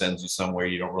Army sends you somewhere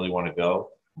you don't really want to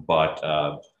go. But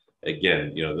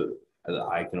again,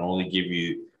 I can only give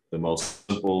you the most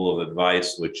simple of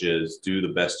advice, which is do the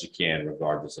best you can,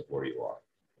 regardless of where you are.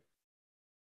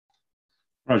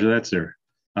 Roger that, sir.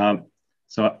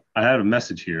 So I have a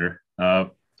message here.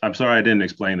 I'm sorry I didn't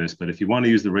explain this, but if you want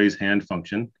to use the raise hand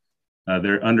function,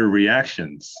 they're under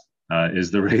reactions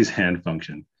is the raise hand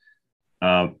function.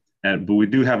 But we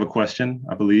do have a question,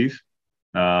 I believe,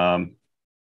 from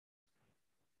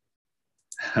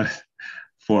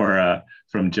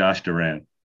Josh Duran.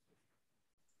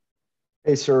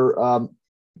 Hey, sir.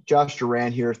 Josh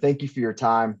Duran here. Thank you for your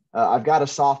time. I've got a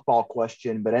softball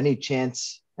question, but any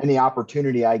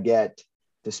opportunity I get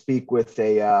to speak with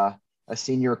a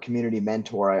senior community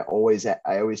mentor, I always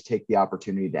take the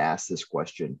opportunity to ask this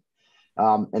question.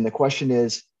 And the question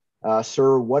is,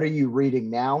 sir, what are you reading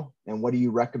now, and what do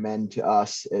you recommend to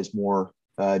us as more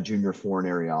junior foreign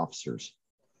area officers?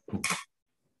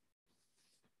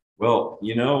 Well,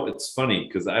 it's funny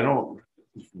because I don't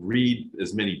read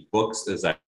as many books as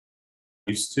I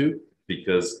used to,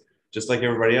 because just like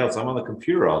everybody else, I'm on the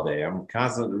computer all day. I'm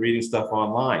constantly reading stuff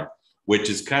online, which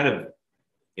is kind of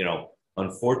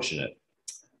unfortunate.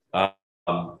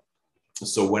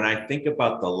 So when I think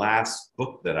about the last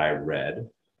book that I read,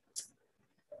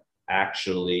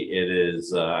 actually it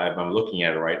is, I'm looking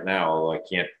at it right now, although I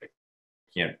can't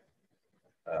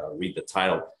read the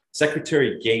title.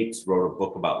 Secretary Gates wrote a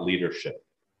book about leadership,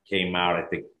 came out, I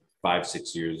think,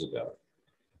 5-6 years ago.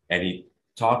 And he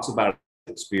talks about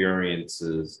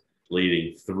experiences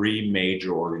leading 3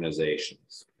 major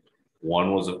organizations.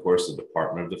 One was, of course, the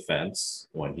Department of Defense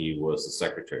when he was the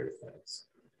Secretary of Defense.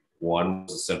 One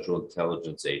was the Central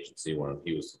Intelligence Agency when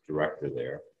he was the director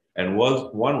there. And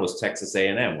one was Texas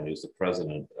A&M when he was the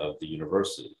president of the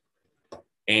university.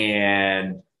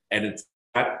 And it's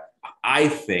got, I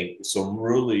think, some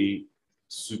really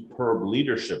superb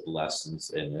leadership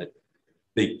lessons in it,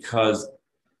 because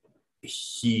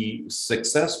he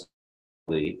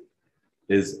successfully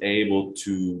is able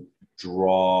to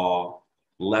draw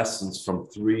lessons from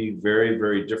 3 very,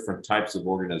 very different types of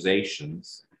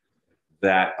organizations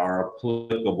that are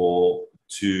applicable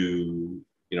to,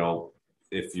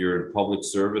 if you're in public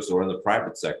service or in the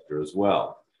private sector as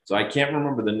well. So I can't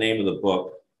remember the name of the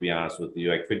book, to be honest with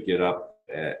you. I could get up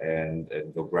and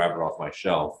go grab it off my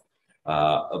shelf.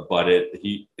 But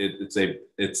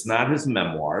it's not his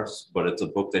memoirs, but it's a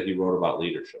book that he wrote about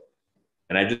leadership.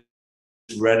 And I just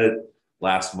read it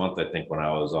last month, I think, when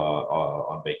I was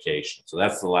on vacation. So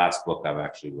that's the last book I've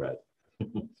actually read.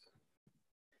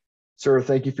 Sir,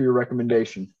 thank you for your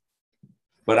recommendation.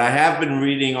 But I have been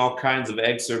reading all kinds of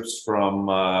excerpts from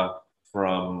the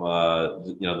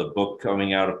book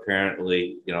coming out,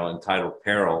 apparently, entitled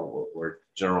Peril, where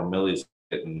General Milley's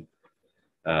getting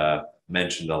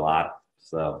mentioned a lot.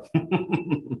 So.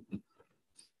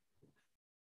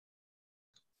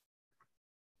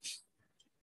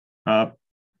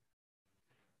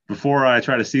 Before I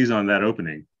try to seize on that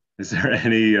opening, is there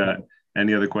any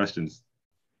other questions?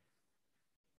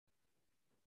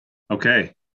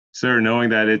 Okay, sir,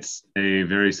 knowing that it's a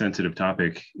very sensitive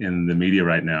topic in the media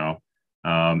right now,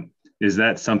 is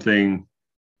that something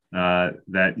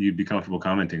that you'd be comfortable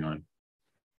commenting on?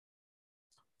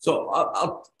 So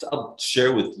I'll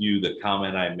share with you the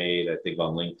comment I made, I think,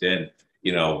 on LinkedIn.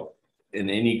 In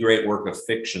any great work of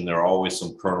fiction, there are always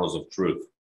some kernels of truth.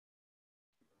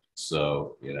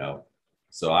 So,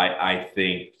 I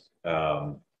think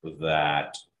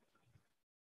that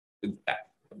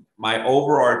my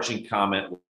overarching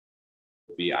comment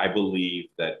would be, I believe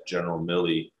that General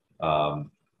Milley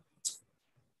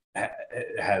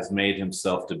has made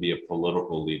himself to be a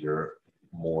political leader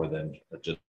more than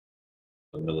just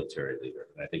a military leader.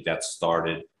 And I think that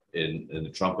started in the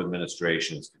Trump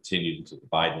administration, it's continued into the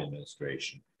Biden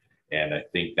administration. And I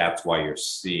think that's why you're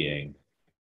seeing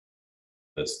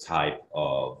this type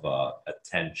of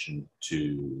attention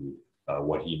to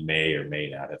what he may or may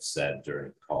not have said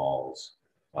during calls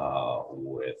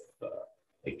with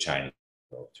a Chinese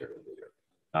military leader.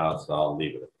 So I'll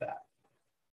leave it at that.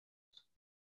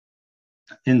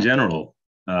 In general,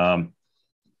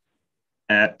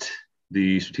 at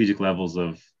the strategic levels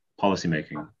of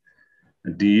policymaking,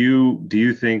 do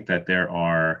you think that there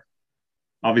are,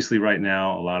 obviously right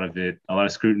now, a lot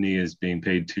of scrutiny is being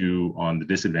paid on the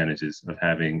disadvantages of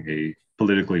having a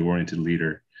politically oriented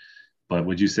leader, but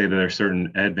would you say that there are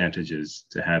certain advantages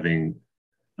to having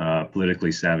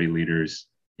politically savvy leaders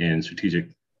in strategic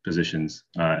positions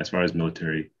as far as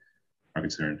military are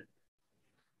concerned?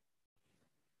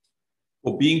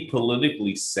 Well, being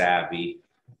politically savvy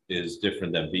is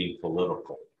different than being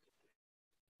political.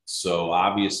 So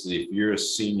obviously, if you're a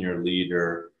senior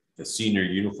leader, a senior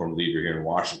uniform leader here in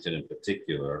Washington in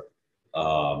particular,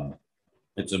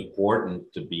 it's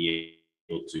important to be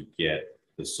able to get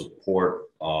the support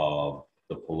of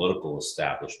the political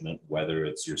establishment, whether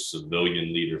it's your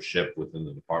civilian leadership within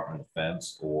the Department of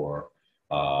Defense or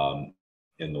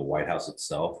in the White House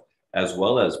itself, as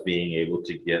well as being able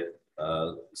to get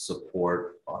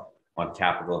support on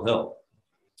Capitol Hill.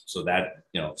 So that,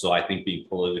 so I think being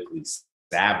politically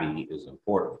savvy is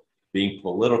important. Being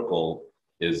political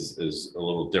is a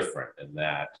little different in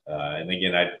that. And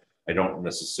again, I don't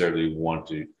necessarily want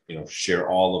to, share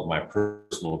all of my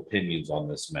personal opinions on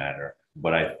this matter,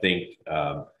 but I think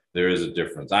there is a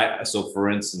difference. So for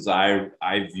instance, I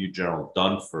view General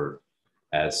Dunford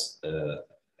as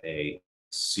a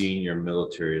senior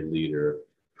military leader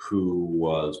who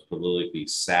was politically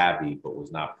savvy, but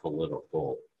was not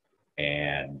political.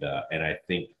 And I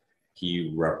think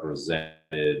he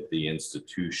represented the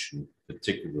institution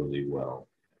particularly well.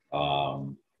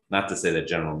 Not to say that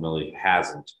General Milley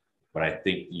hasn't, but I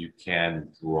think you can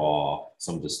draw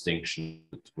some distinction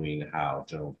between how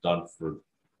General Dunford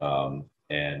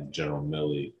and General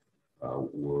Milley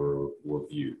were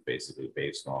viewed, basically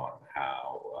based on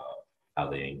how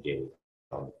they engage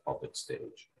on the public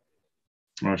stage.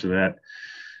 Much of that.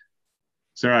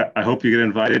 Sir, I hope you get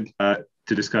invited to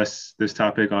discuss this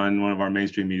topic on one of our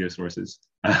mainstream media sources.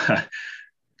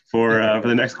 For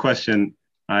the next question,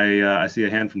 I see a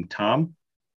hand from Tom.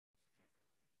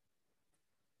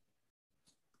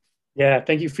 Yeah,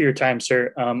 thank you for your time,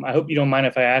 sir. I hope you don't mind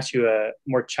if I ask you a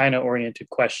more China-oriented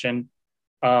question.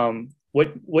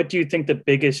 What do you think the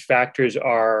biggest factors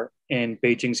are in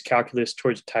Beijing's calculus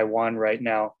towards Taiwan right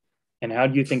now? And how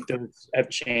do you think those have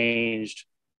changed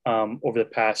over the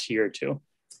past year or two?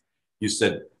 You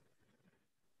said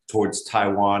towards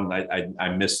Taiwan. I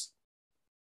missed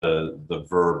the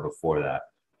verb before that.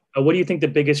 What do you think the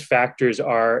biggest factors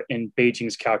are in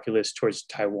Beijing's calculus towards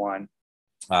Taiwan?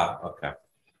 Okay.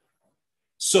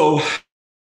 So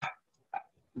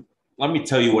let me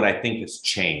tell you what I think has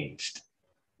changed.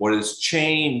 What has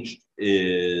changed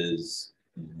is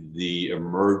the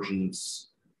emergence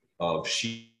of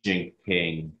Xi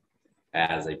Jinping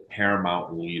as a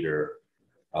paramount leader,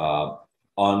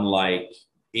 unlike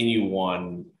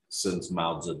anyone since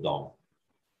Mao Zedong.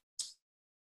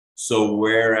 So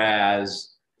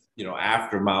whereas,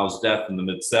 after Mao's death in the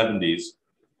mid-70s,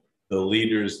 the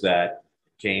leaders that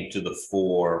came to the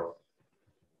fore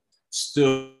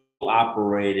still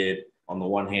operated, on the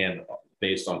one hand,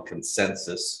 based on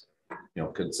consensus.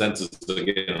 Consensus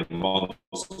again among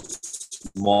a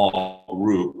small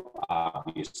group,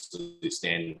 obviously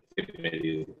standing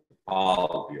committee of the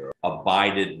Politburo,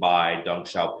 abided by Deng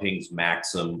Xiaoping's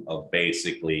maxim of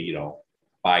basically,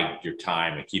 bide your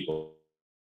time and keep a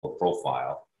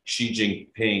profile. Xi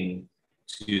Jinping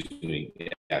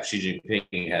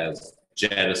has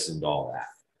jettisoned all that.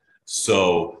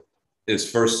 So his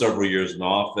first several years in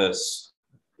office,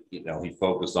 he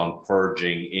focused on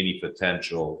purging any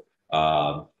potential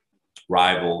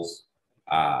rivals,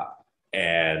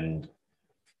 and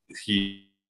he's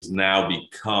now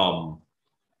become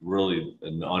really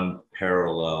an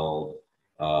unparalleled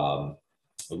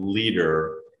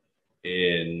leader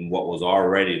in what was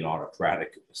already an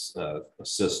autocratic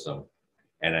system.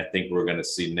 And I think we're going to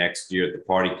see next year at the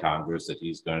Party Congress that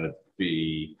he's going to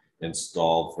be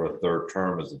installed for a third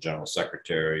term as the General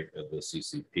Secretary of the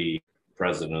CCP,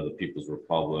 President of the People's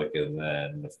Republic, and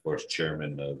then, of course,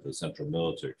 Chairman of the Central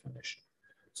Military Commission.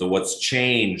 So what's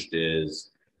changed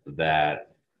is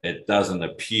that it doesn't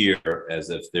appear as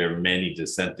if there are many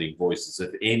dissenting voices,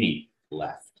 if any,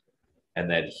 left, and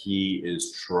that he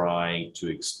is trying to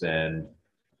extend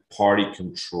party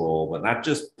control, but not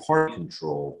just party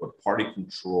control, but party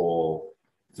control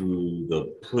through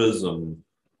the prism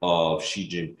of Xi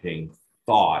Jinping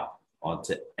thought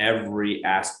onto every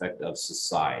aspect of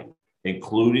society,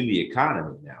 including the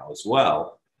economy now as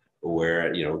well,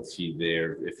 where, if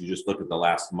you just look at the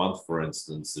last month, for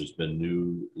instance, there's been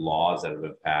new laws that have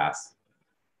been passed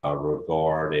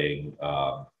regarding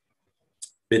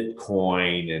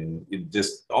Bitcoin and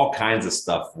just all kinds of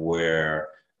stuff where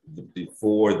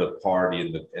before the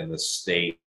party and the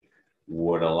state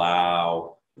would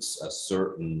allow a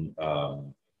certain,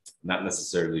 not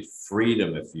necessarily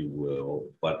freedom, if you will,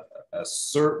 but a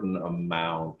certain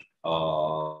amount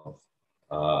of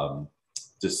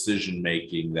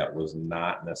decision-making that was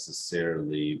not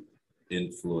necessarily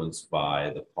influenced by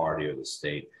the party or the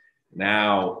state.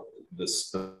 Now, the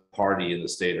party and the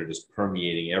state are just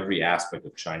permeating every aspect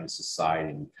of Chinese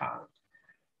society and economy.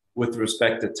 With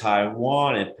respect to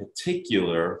Taiwan in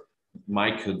particular, my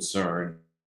concern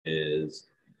is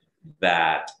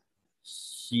that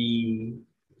he,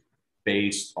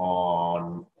 based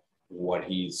on what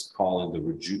he's calling the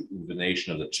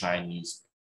rejuvenation of the Chinese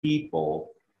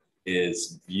people,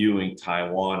 is viewing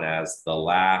Taiwan as the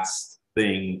last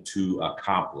thing to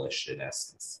accomplish, in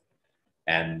essence,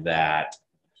 and that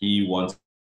he wants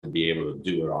to be able to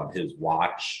do it on his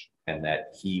watch, and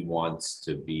that he wants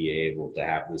to be able to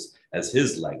have this as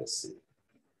his legacy.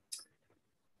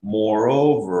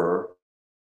 Moreover,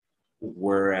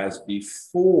 whereas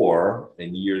before,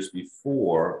 in years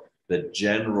before, the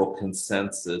general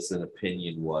consensus and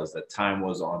opinion was that time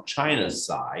was on China's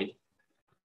side,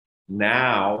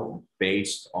 now,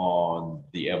 based on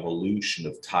the evolution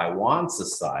of Taiwan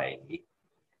society,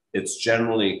 it's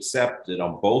generally accepted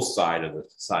on both sides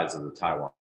of the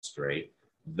Taiwan Strait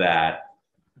that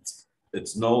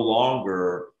it's no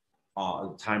longer,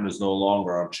 time is no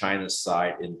longer on China's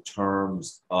side in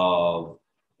terms of,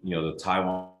 the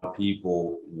Taiwan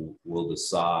people will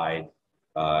decide,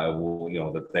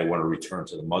 that they want to return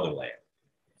to the motherland.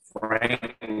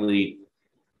 Frankly,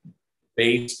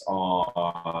 based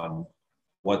on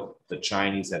what the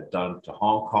Chinese have done to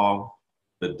Hong Kong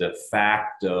the de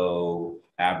facto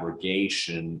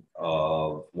abrogation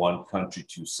of one country,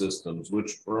 two systems,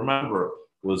 which, remember,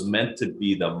 was meant to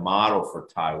be the model for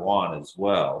Taiwan as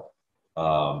well,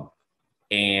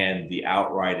 and the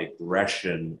outright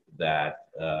aggression that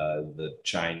the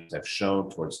Chinese have shown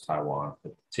towards Taiwan,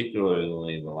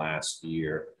 particularly in the last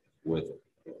year, with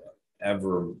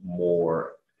ever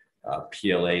more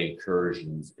PLA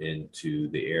incursions into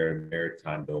the air and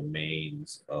maritime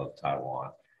domains of Taiwan.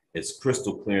 It's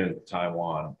crystal clear in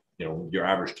Taiwan, your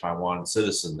average Taiwan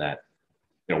citizen, that,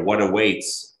 what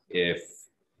awaits if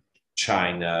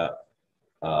China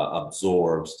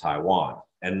absorbs Taiwan.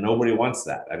 And nobody wants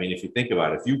that. I mean, if you think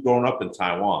about it, if you've grown up in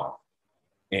Taiwan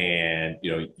and,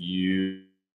 you're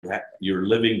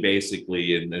living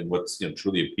basically in what's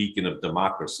truly a beacon of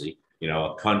democracy,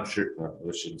 a country,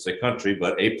 I shouldn't say country,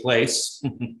 but a place,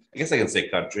 I guess I can say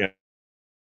country,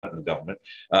 not in the government,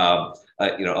 a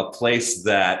place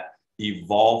that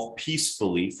evolved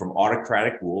peacefully from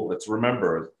autocratic rule. Let's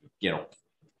remember, the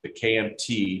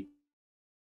KMT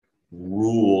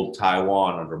ruled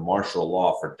Taiwan under martial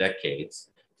law for decades.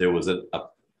 There was a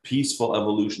peaceful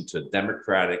evolution to a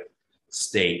democratic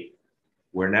state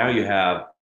where now you have,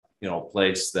 a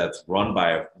place that's run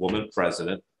by a woman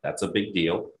president. That's a big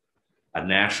deal. A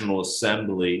national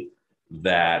assembly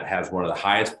that has one of the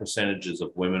highest percentages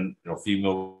of women,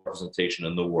 female representation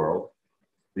in the world.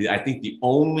 I think the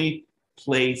only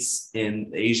place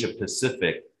in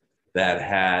Asia-Pacific that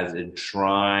has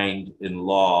enshrined in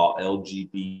law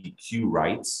LGBTQ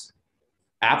rights,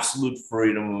 absolute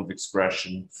freedom of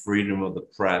expression, freedom of the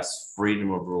press,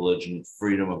 freedom of religion,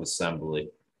 freedom of assembly.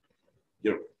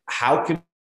 How can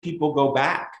people go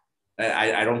back?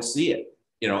 I don't see it.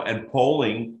 And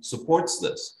polling supports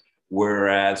this.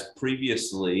 Whereas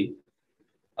previously,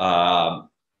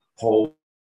 polling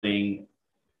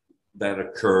that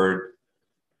occurred,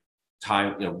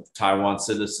 Taiwan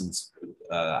citizens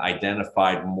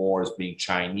identified more as being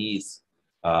Chinese.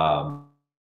 Now,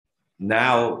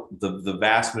 the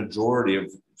vast majority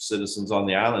of citizens on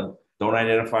the island don't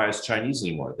identify as Chinese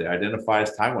anymore. They identify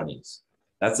as Taiwanese.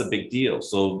 That's a big deal.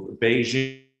 So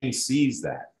Beijing sees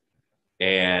that.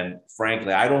 And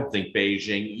frankly, I don't think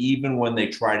Beijing, even when they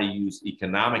try to use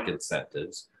economic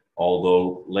incentives,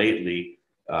 although lately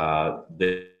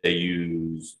they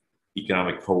use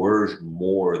economic coercion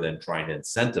more than trying to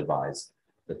incentivize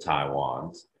the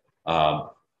Taiwans,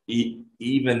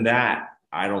 even that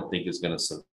I don't think is going to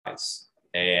suffice.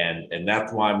 And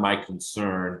that's why my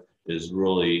concern is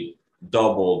really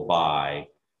doubled by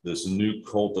this new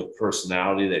cult of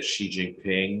personality that Xi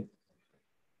Jinping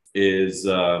is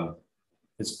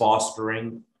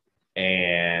fostering,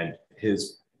 and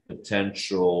his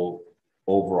potential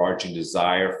overarching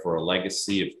desire for a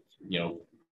legacy of,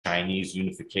 Chinese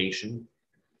unification,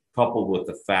 coupled with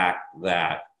the fact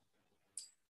that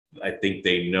I think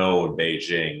they know in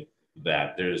Beijing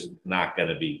that there's not going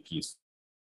to be peaceful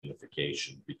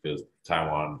unification, because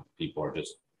Taiwan people are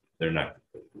just, they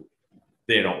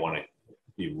don't want to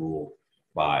be ruled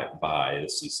by the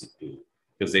CCP,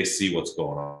 because they see what's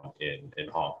going on in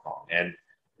Hong Kong. And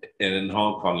in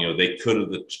Hong Kong, they could have,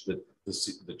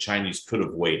 the Chinese could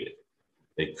have waited.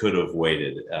 They could have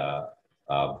waited,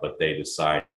 but they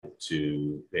decided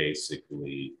to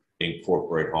basically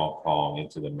incorporate Hong Kong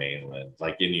into the mainland,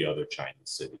 like any other Chinese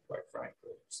city, quite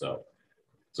frankly. So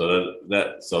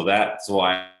that's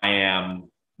why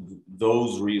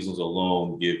those reasons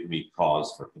alone give me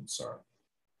cause for concern.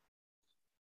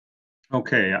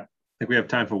 Okay, I think we have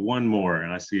time for one more,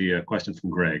 and I see a question from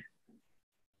Greg.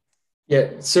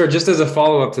 Yeah, sir, just as a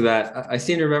follow-up to that, I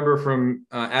seem to remember from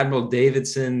Admiral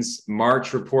Davidson's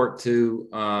March report to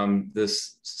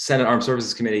this Senate Armed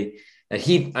Services Committee that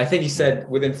I think he said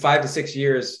within 5 to 6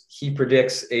 years, he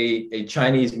predicts a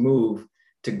Chinese move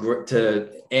to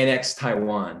annex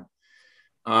Taiwan.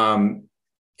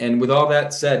 And with all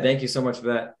that said, thank you so much for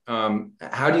that.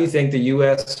 How do you think the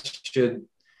U.S. should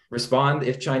respond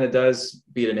if China does,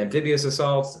 be it an amphibious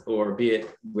assault or be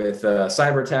it with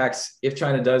cyber attacks, if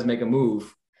China does make a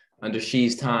move under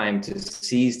Xi's time to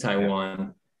seize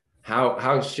Taiwan?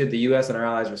 How should the U.S. and our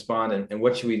allies respond, and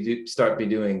what should we start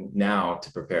doing now to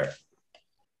prepare?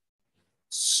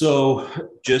 So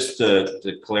just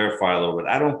to clarify a little bit,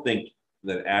 I don't think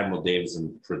that Admiral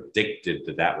Davidson predicted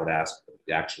that would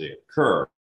actually occur.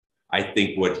 I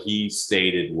think what he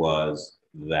stated was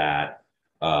that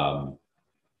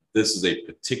this is a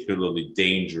particularly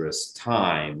dangerous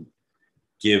time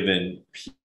given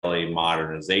PLA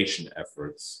modernization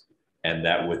efforts, and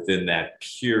that within that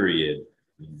period,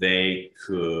 they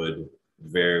could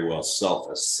very well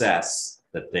self-assess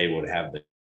that they would have the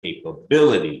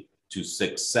capability to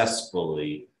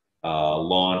successfully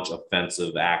launch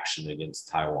offensive action against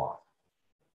Taiwan.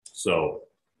 So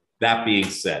that being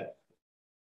said,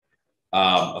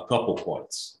 a couple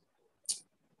points.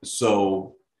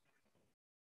 So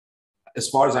as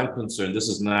far as I'm concerned, this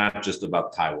is not just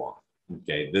about Taiwan.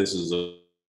 Okay, this is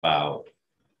about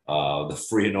the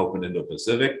free and open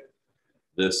Indo-Pacific.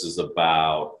 This is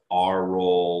about our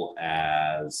role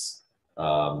as,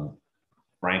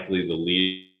 frankly, the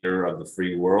leader of the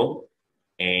free world,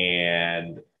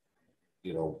 and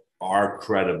our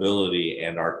credibility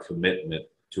and our commitment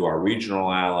to our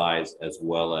regional allies as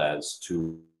well as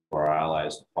to our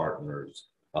allies and partners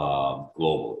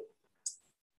globally.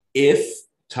 If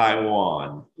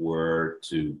Taiwan were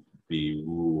to be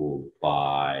ruled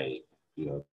by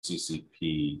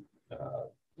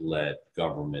CCP-led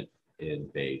government in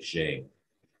Beijing,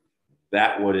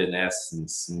 that would in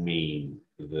essence mean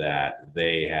that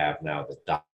they have now the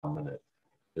dominant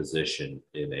position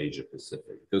in Asia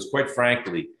Pacific. Because quite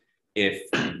frankly, if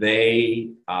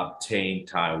they obtain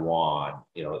Taiwan,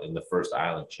 in the first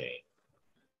island chain,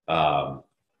 I,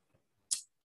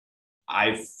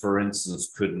 for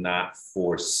instance, could not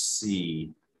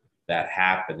foresee that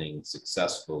happening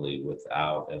successfully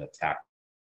without an attack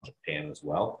on Japan as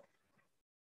well,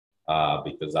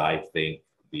 because I think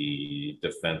the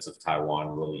defense of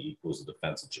Taiwan really equals the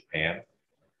defense of Japan,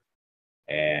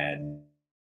 and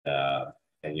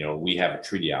we have a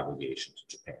treaty obligation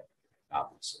to Japan,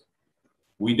 obviously.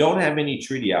 We don't have any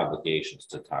treaty obligations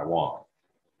to Taiwan.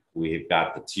 We've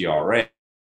got the TRA,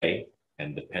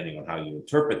 and depending on how you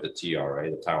interpret the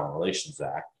TRA, the Taiwan Relations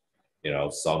Act,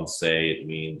 some say it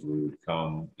means we would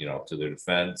come, to their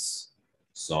defense.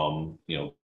 Some,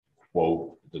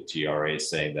 quote the TRA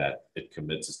saying that it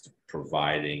commits us to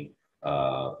providing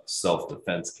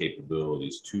self-defense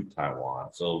capabilities to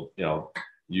Taiwan. So,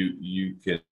 you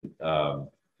can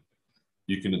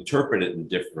interpret it in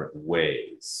different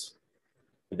ways.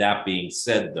 That being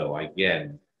said, though,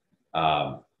 again,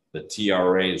 the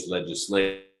TRA's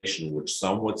legislation, which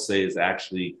some would say is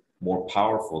actually more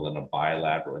powerful than a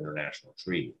bilateral international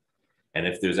treaty. And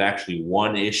if there's actually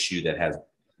one issue that has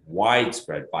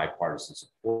widespread bipartisan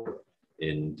support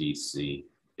in DC,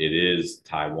 it is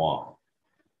Taiwan.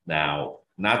 Now,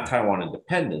 not Taiwan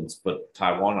independence, but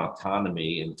Taiwan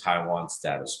autonomy and Taiwan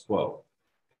status quo.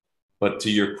 But to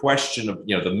your question of,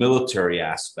 the military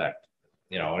aspect,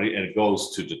 and it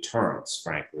goes to deterrence,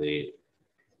 frankly,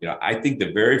 I think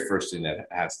the very first thing that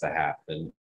has to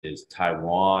happen is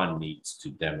Taiwan needs to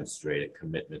demonstrate a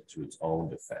commitment to its own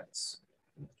defense,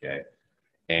 okay?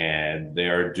 And they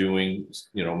are doing,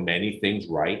 many things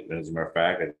right. And as a matter of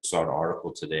fact, I saw an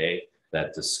article today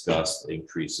that discussed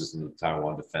increases in the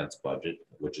Taiwan defense budget,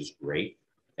 which is great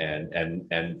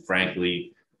and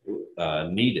frankly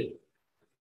needed.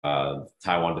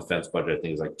 Taiwan defense budget, I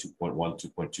think, is like 2.1,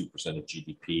 2.2% of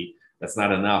GDP. That's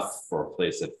not enough for a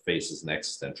place that faces an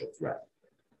existential threat.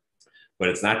 But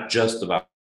it's not just about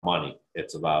money.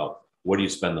 It's about what do you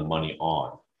spend the money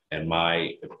on? And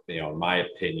in my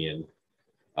opinion,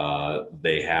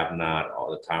 they have not,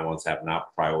 the Taiwans have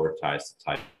not prioritized the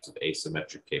types of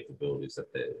asymmetric capabilities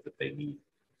that they need.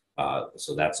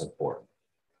 So that's important.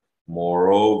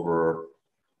 Moreover,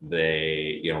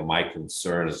 my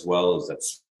concern as well is that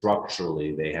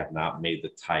structurally they have not made the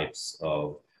types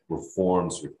of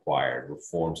reforms required,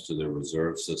 reforms to the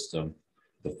reserve system,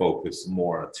 to focus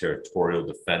more on a territorial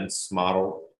defense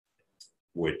model,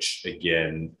 which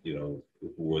again,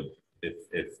 would,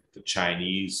 if the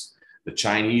Chinese,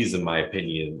 in my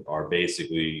opinion, are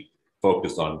basically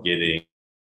focused on getting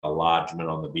a lodgment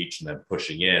on the beach and then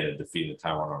pushing in and defeating the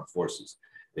Taiwan armed forces.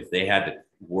 If they had to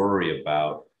worry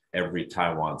about every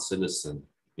Taiwan citizen,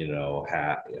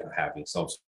 having some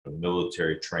sort of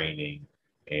military training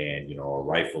and, a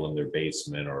rifle in their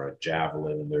basement or a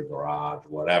javelin in their garage,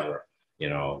 whatever,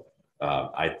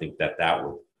 I think that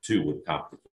would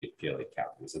complicate PLA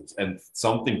calculus. And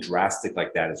something drastic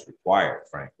like that is required,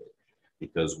 frankly,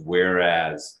 because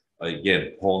whereas,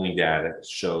 again, polling data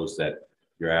shows that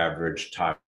your average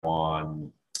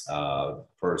Taiwan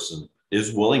person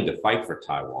is willing to fight for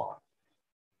Taiwan.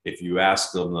 If you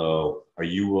ask them, though, are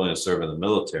you willing to serve in the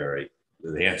military?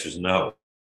 The answer is no,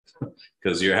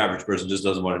 because your average person just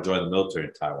doesn't want to join the military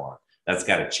in Taiwan. That's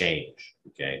got to change,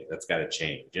 okay? That's got to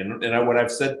change. And what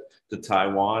I've said to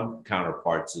Taiwan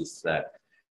counterparts is that,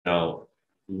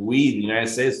 we, the United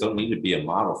States, don't need to be a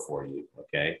model for you,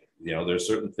 okay? There's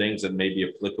certain things that may be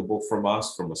applicable from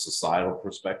us from a societal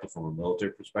perspective, from a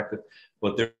military perspective,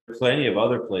 but there are plenty of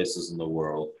other places in the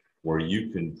world where you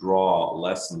can draw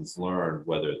lessons learned,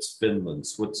 whether it's Finland,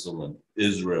 Switzerland,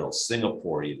 Israel,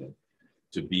 Singapore even,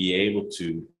 to be able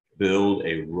to build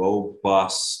a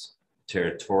robust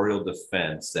territorial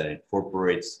defense that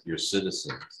incorporates your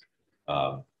citizens.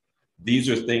 These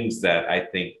are things that I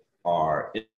think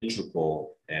are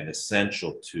integral and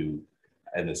essential to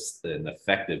an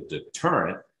effective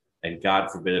deterrent. And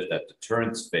God forbid if that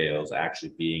deterrence fails,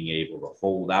 actually being able to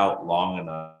hold out long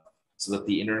enough so that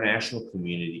the international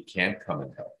community can come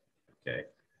and help. Okay.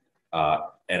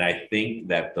 And I think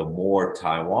that the more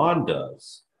Taiwan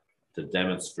does to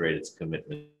demonstrate its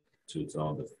commitment to its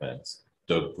own defense,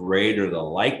 the greater the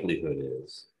likelihood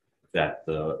is that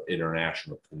the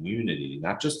international community,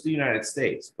 not just the United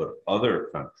States, but other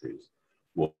countries,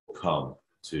 will come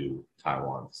to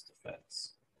Taiwan's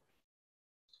defense.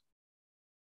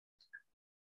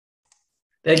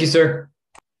 Thank you, sir.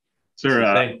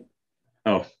 Sir,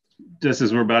 just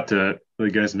as we're about to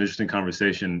really get some interesting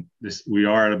conversation, we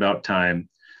are at about time.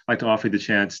 I'd like to offer you the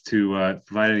chance to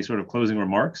provide any sort of closing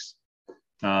remarks.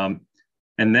 And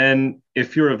then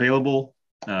if you're available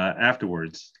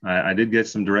afterwards, I did get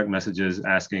some direct messages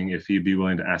asking if you'd be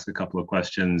willing to ask a couple of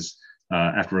questions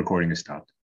after recording is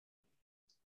stopped.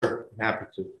 Sure, happy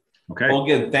to. Okay. Well,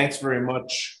 again, thanks very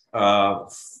much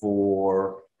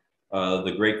for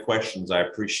the great questions. I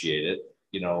appreciate it.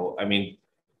 You know, I mean,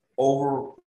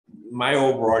 my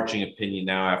overarching opinion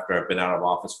now, after I've been out of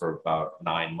office for about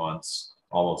 9 months,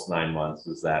 almost 9 months,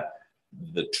 is that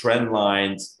the trend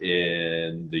lines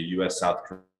in the U.S.-South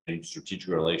Korean strategic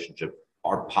relationship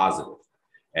are positive.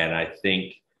 And I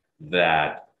think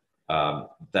that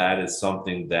that is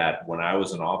something that when I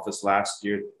was in office last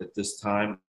year at this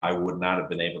time, I would not have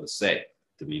been able to say,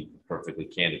 to be perfectly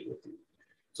candid with you.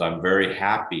 So I'm very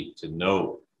happy to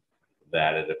note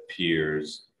that it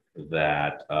appears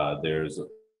that there's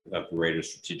a greater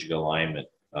strategic alignment,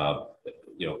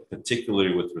 you know,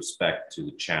 particularly with respect to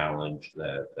the challenge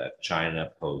that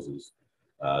China poses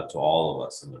to all of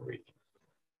us in the region.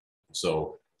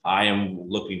 So I am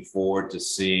looking forward to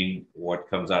seeing what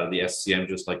comes out of the SCM,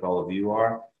 just like all of you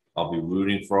are. I'll be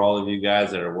rooting for all of you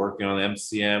guys that are working on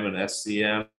MCM and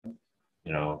SCM.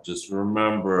 You know, just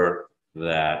remember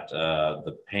that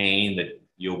the pain that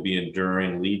you'll be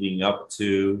enduring leading up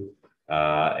to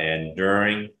and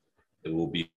during, it will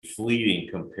be fleeting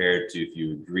compared to if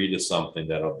you agree to something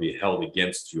that'll be held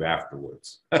against you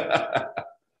afterwards.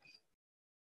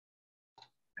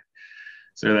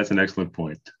 So that's an excellent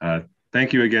point.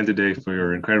 Thank you again today for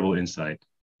your incredible insight.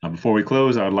 Before we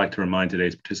close, I would like to remind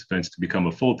today's participants to become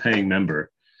a full paying member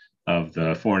of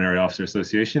the Foreign Area Officer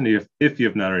Association if you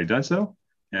have not already done so.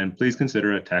 And please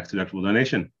consider a tax-deductible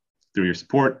donation. Through your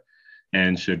support,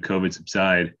 and should COVID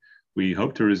subside, we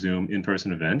hope to resume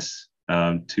in-person events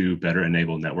to better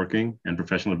enable networking and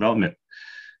professional development.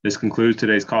 This concludes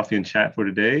today's coffee and chat for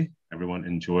today. Everyone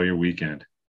enjoy your weekend.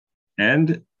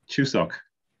 And Chuseok.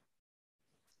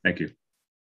 Thank you.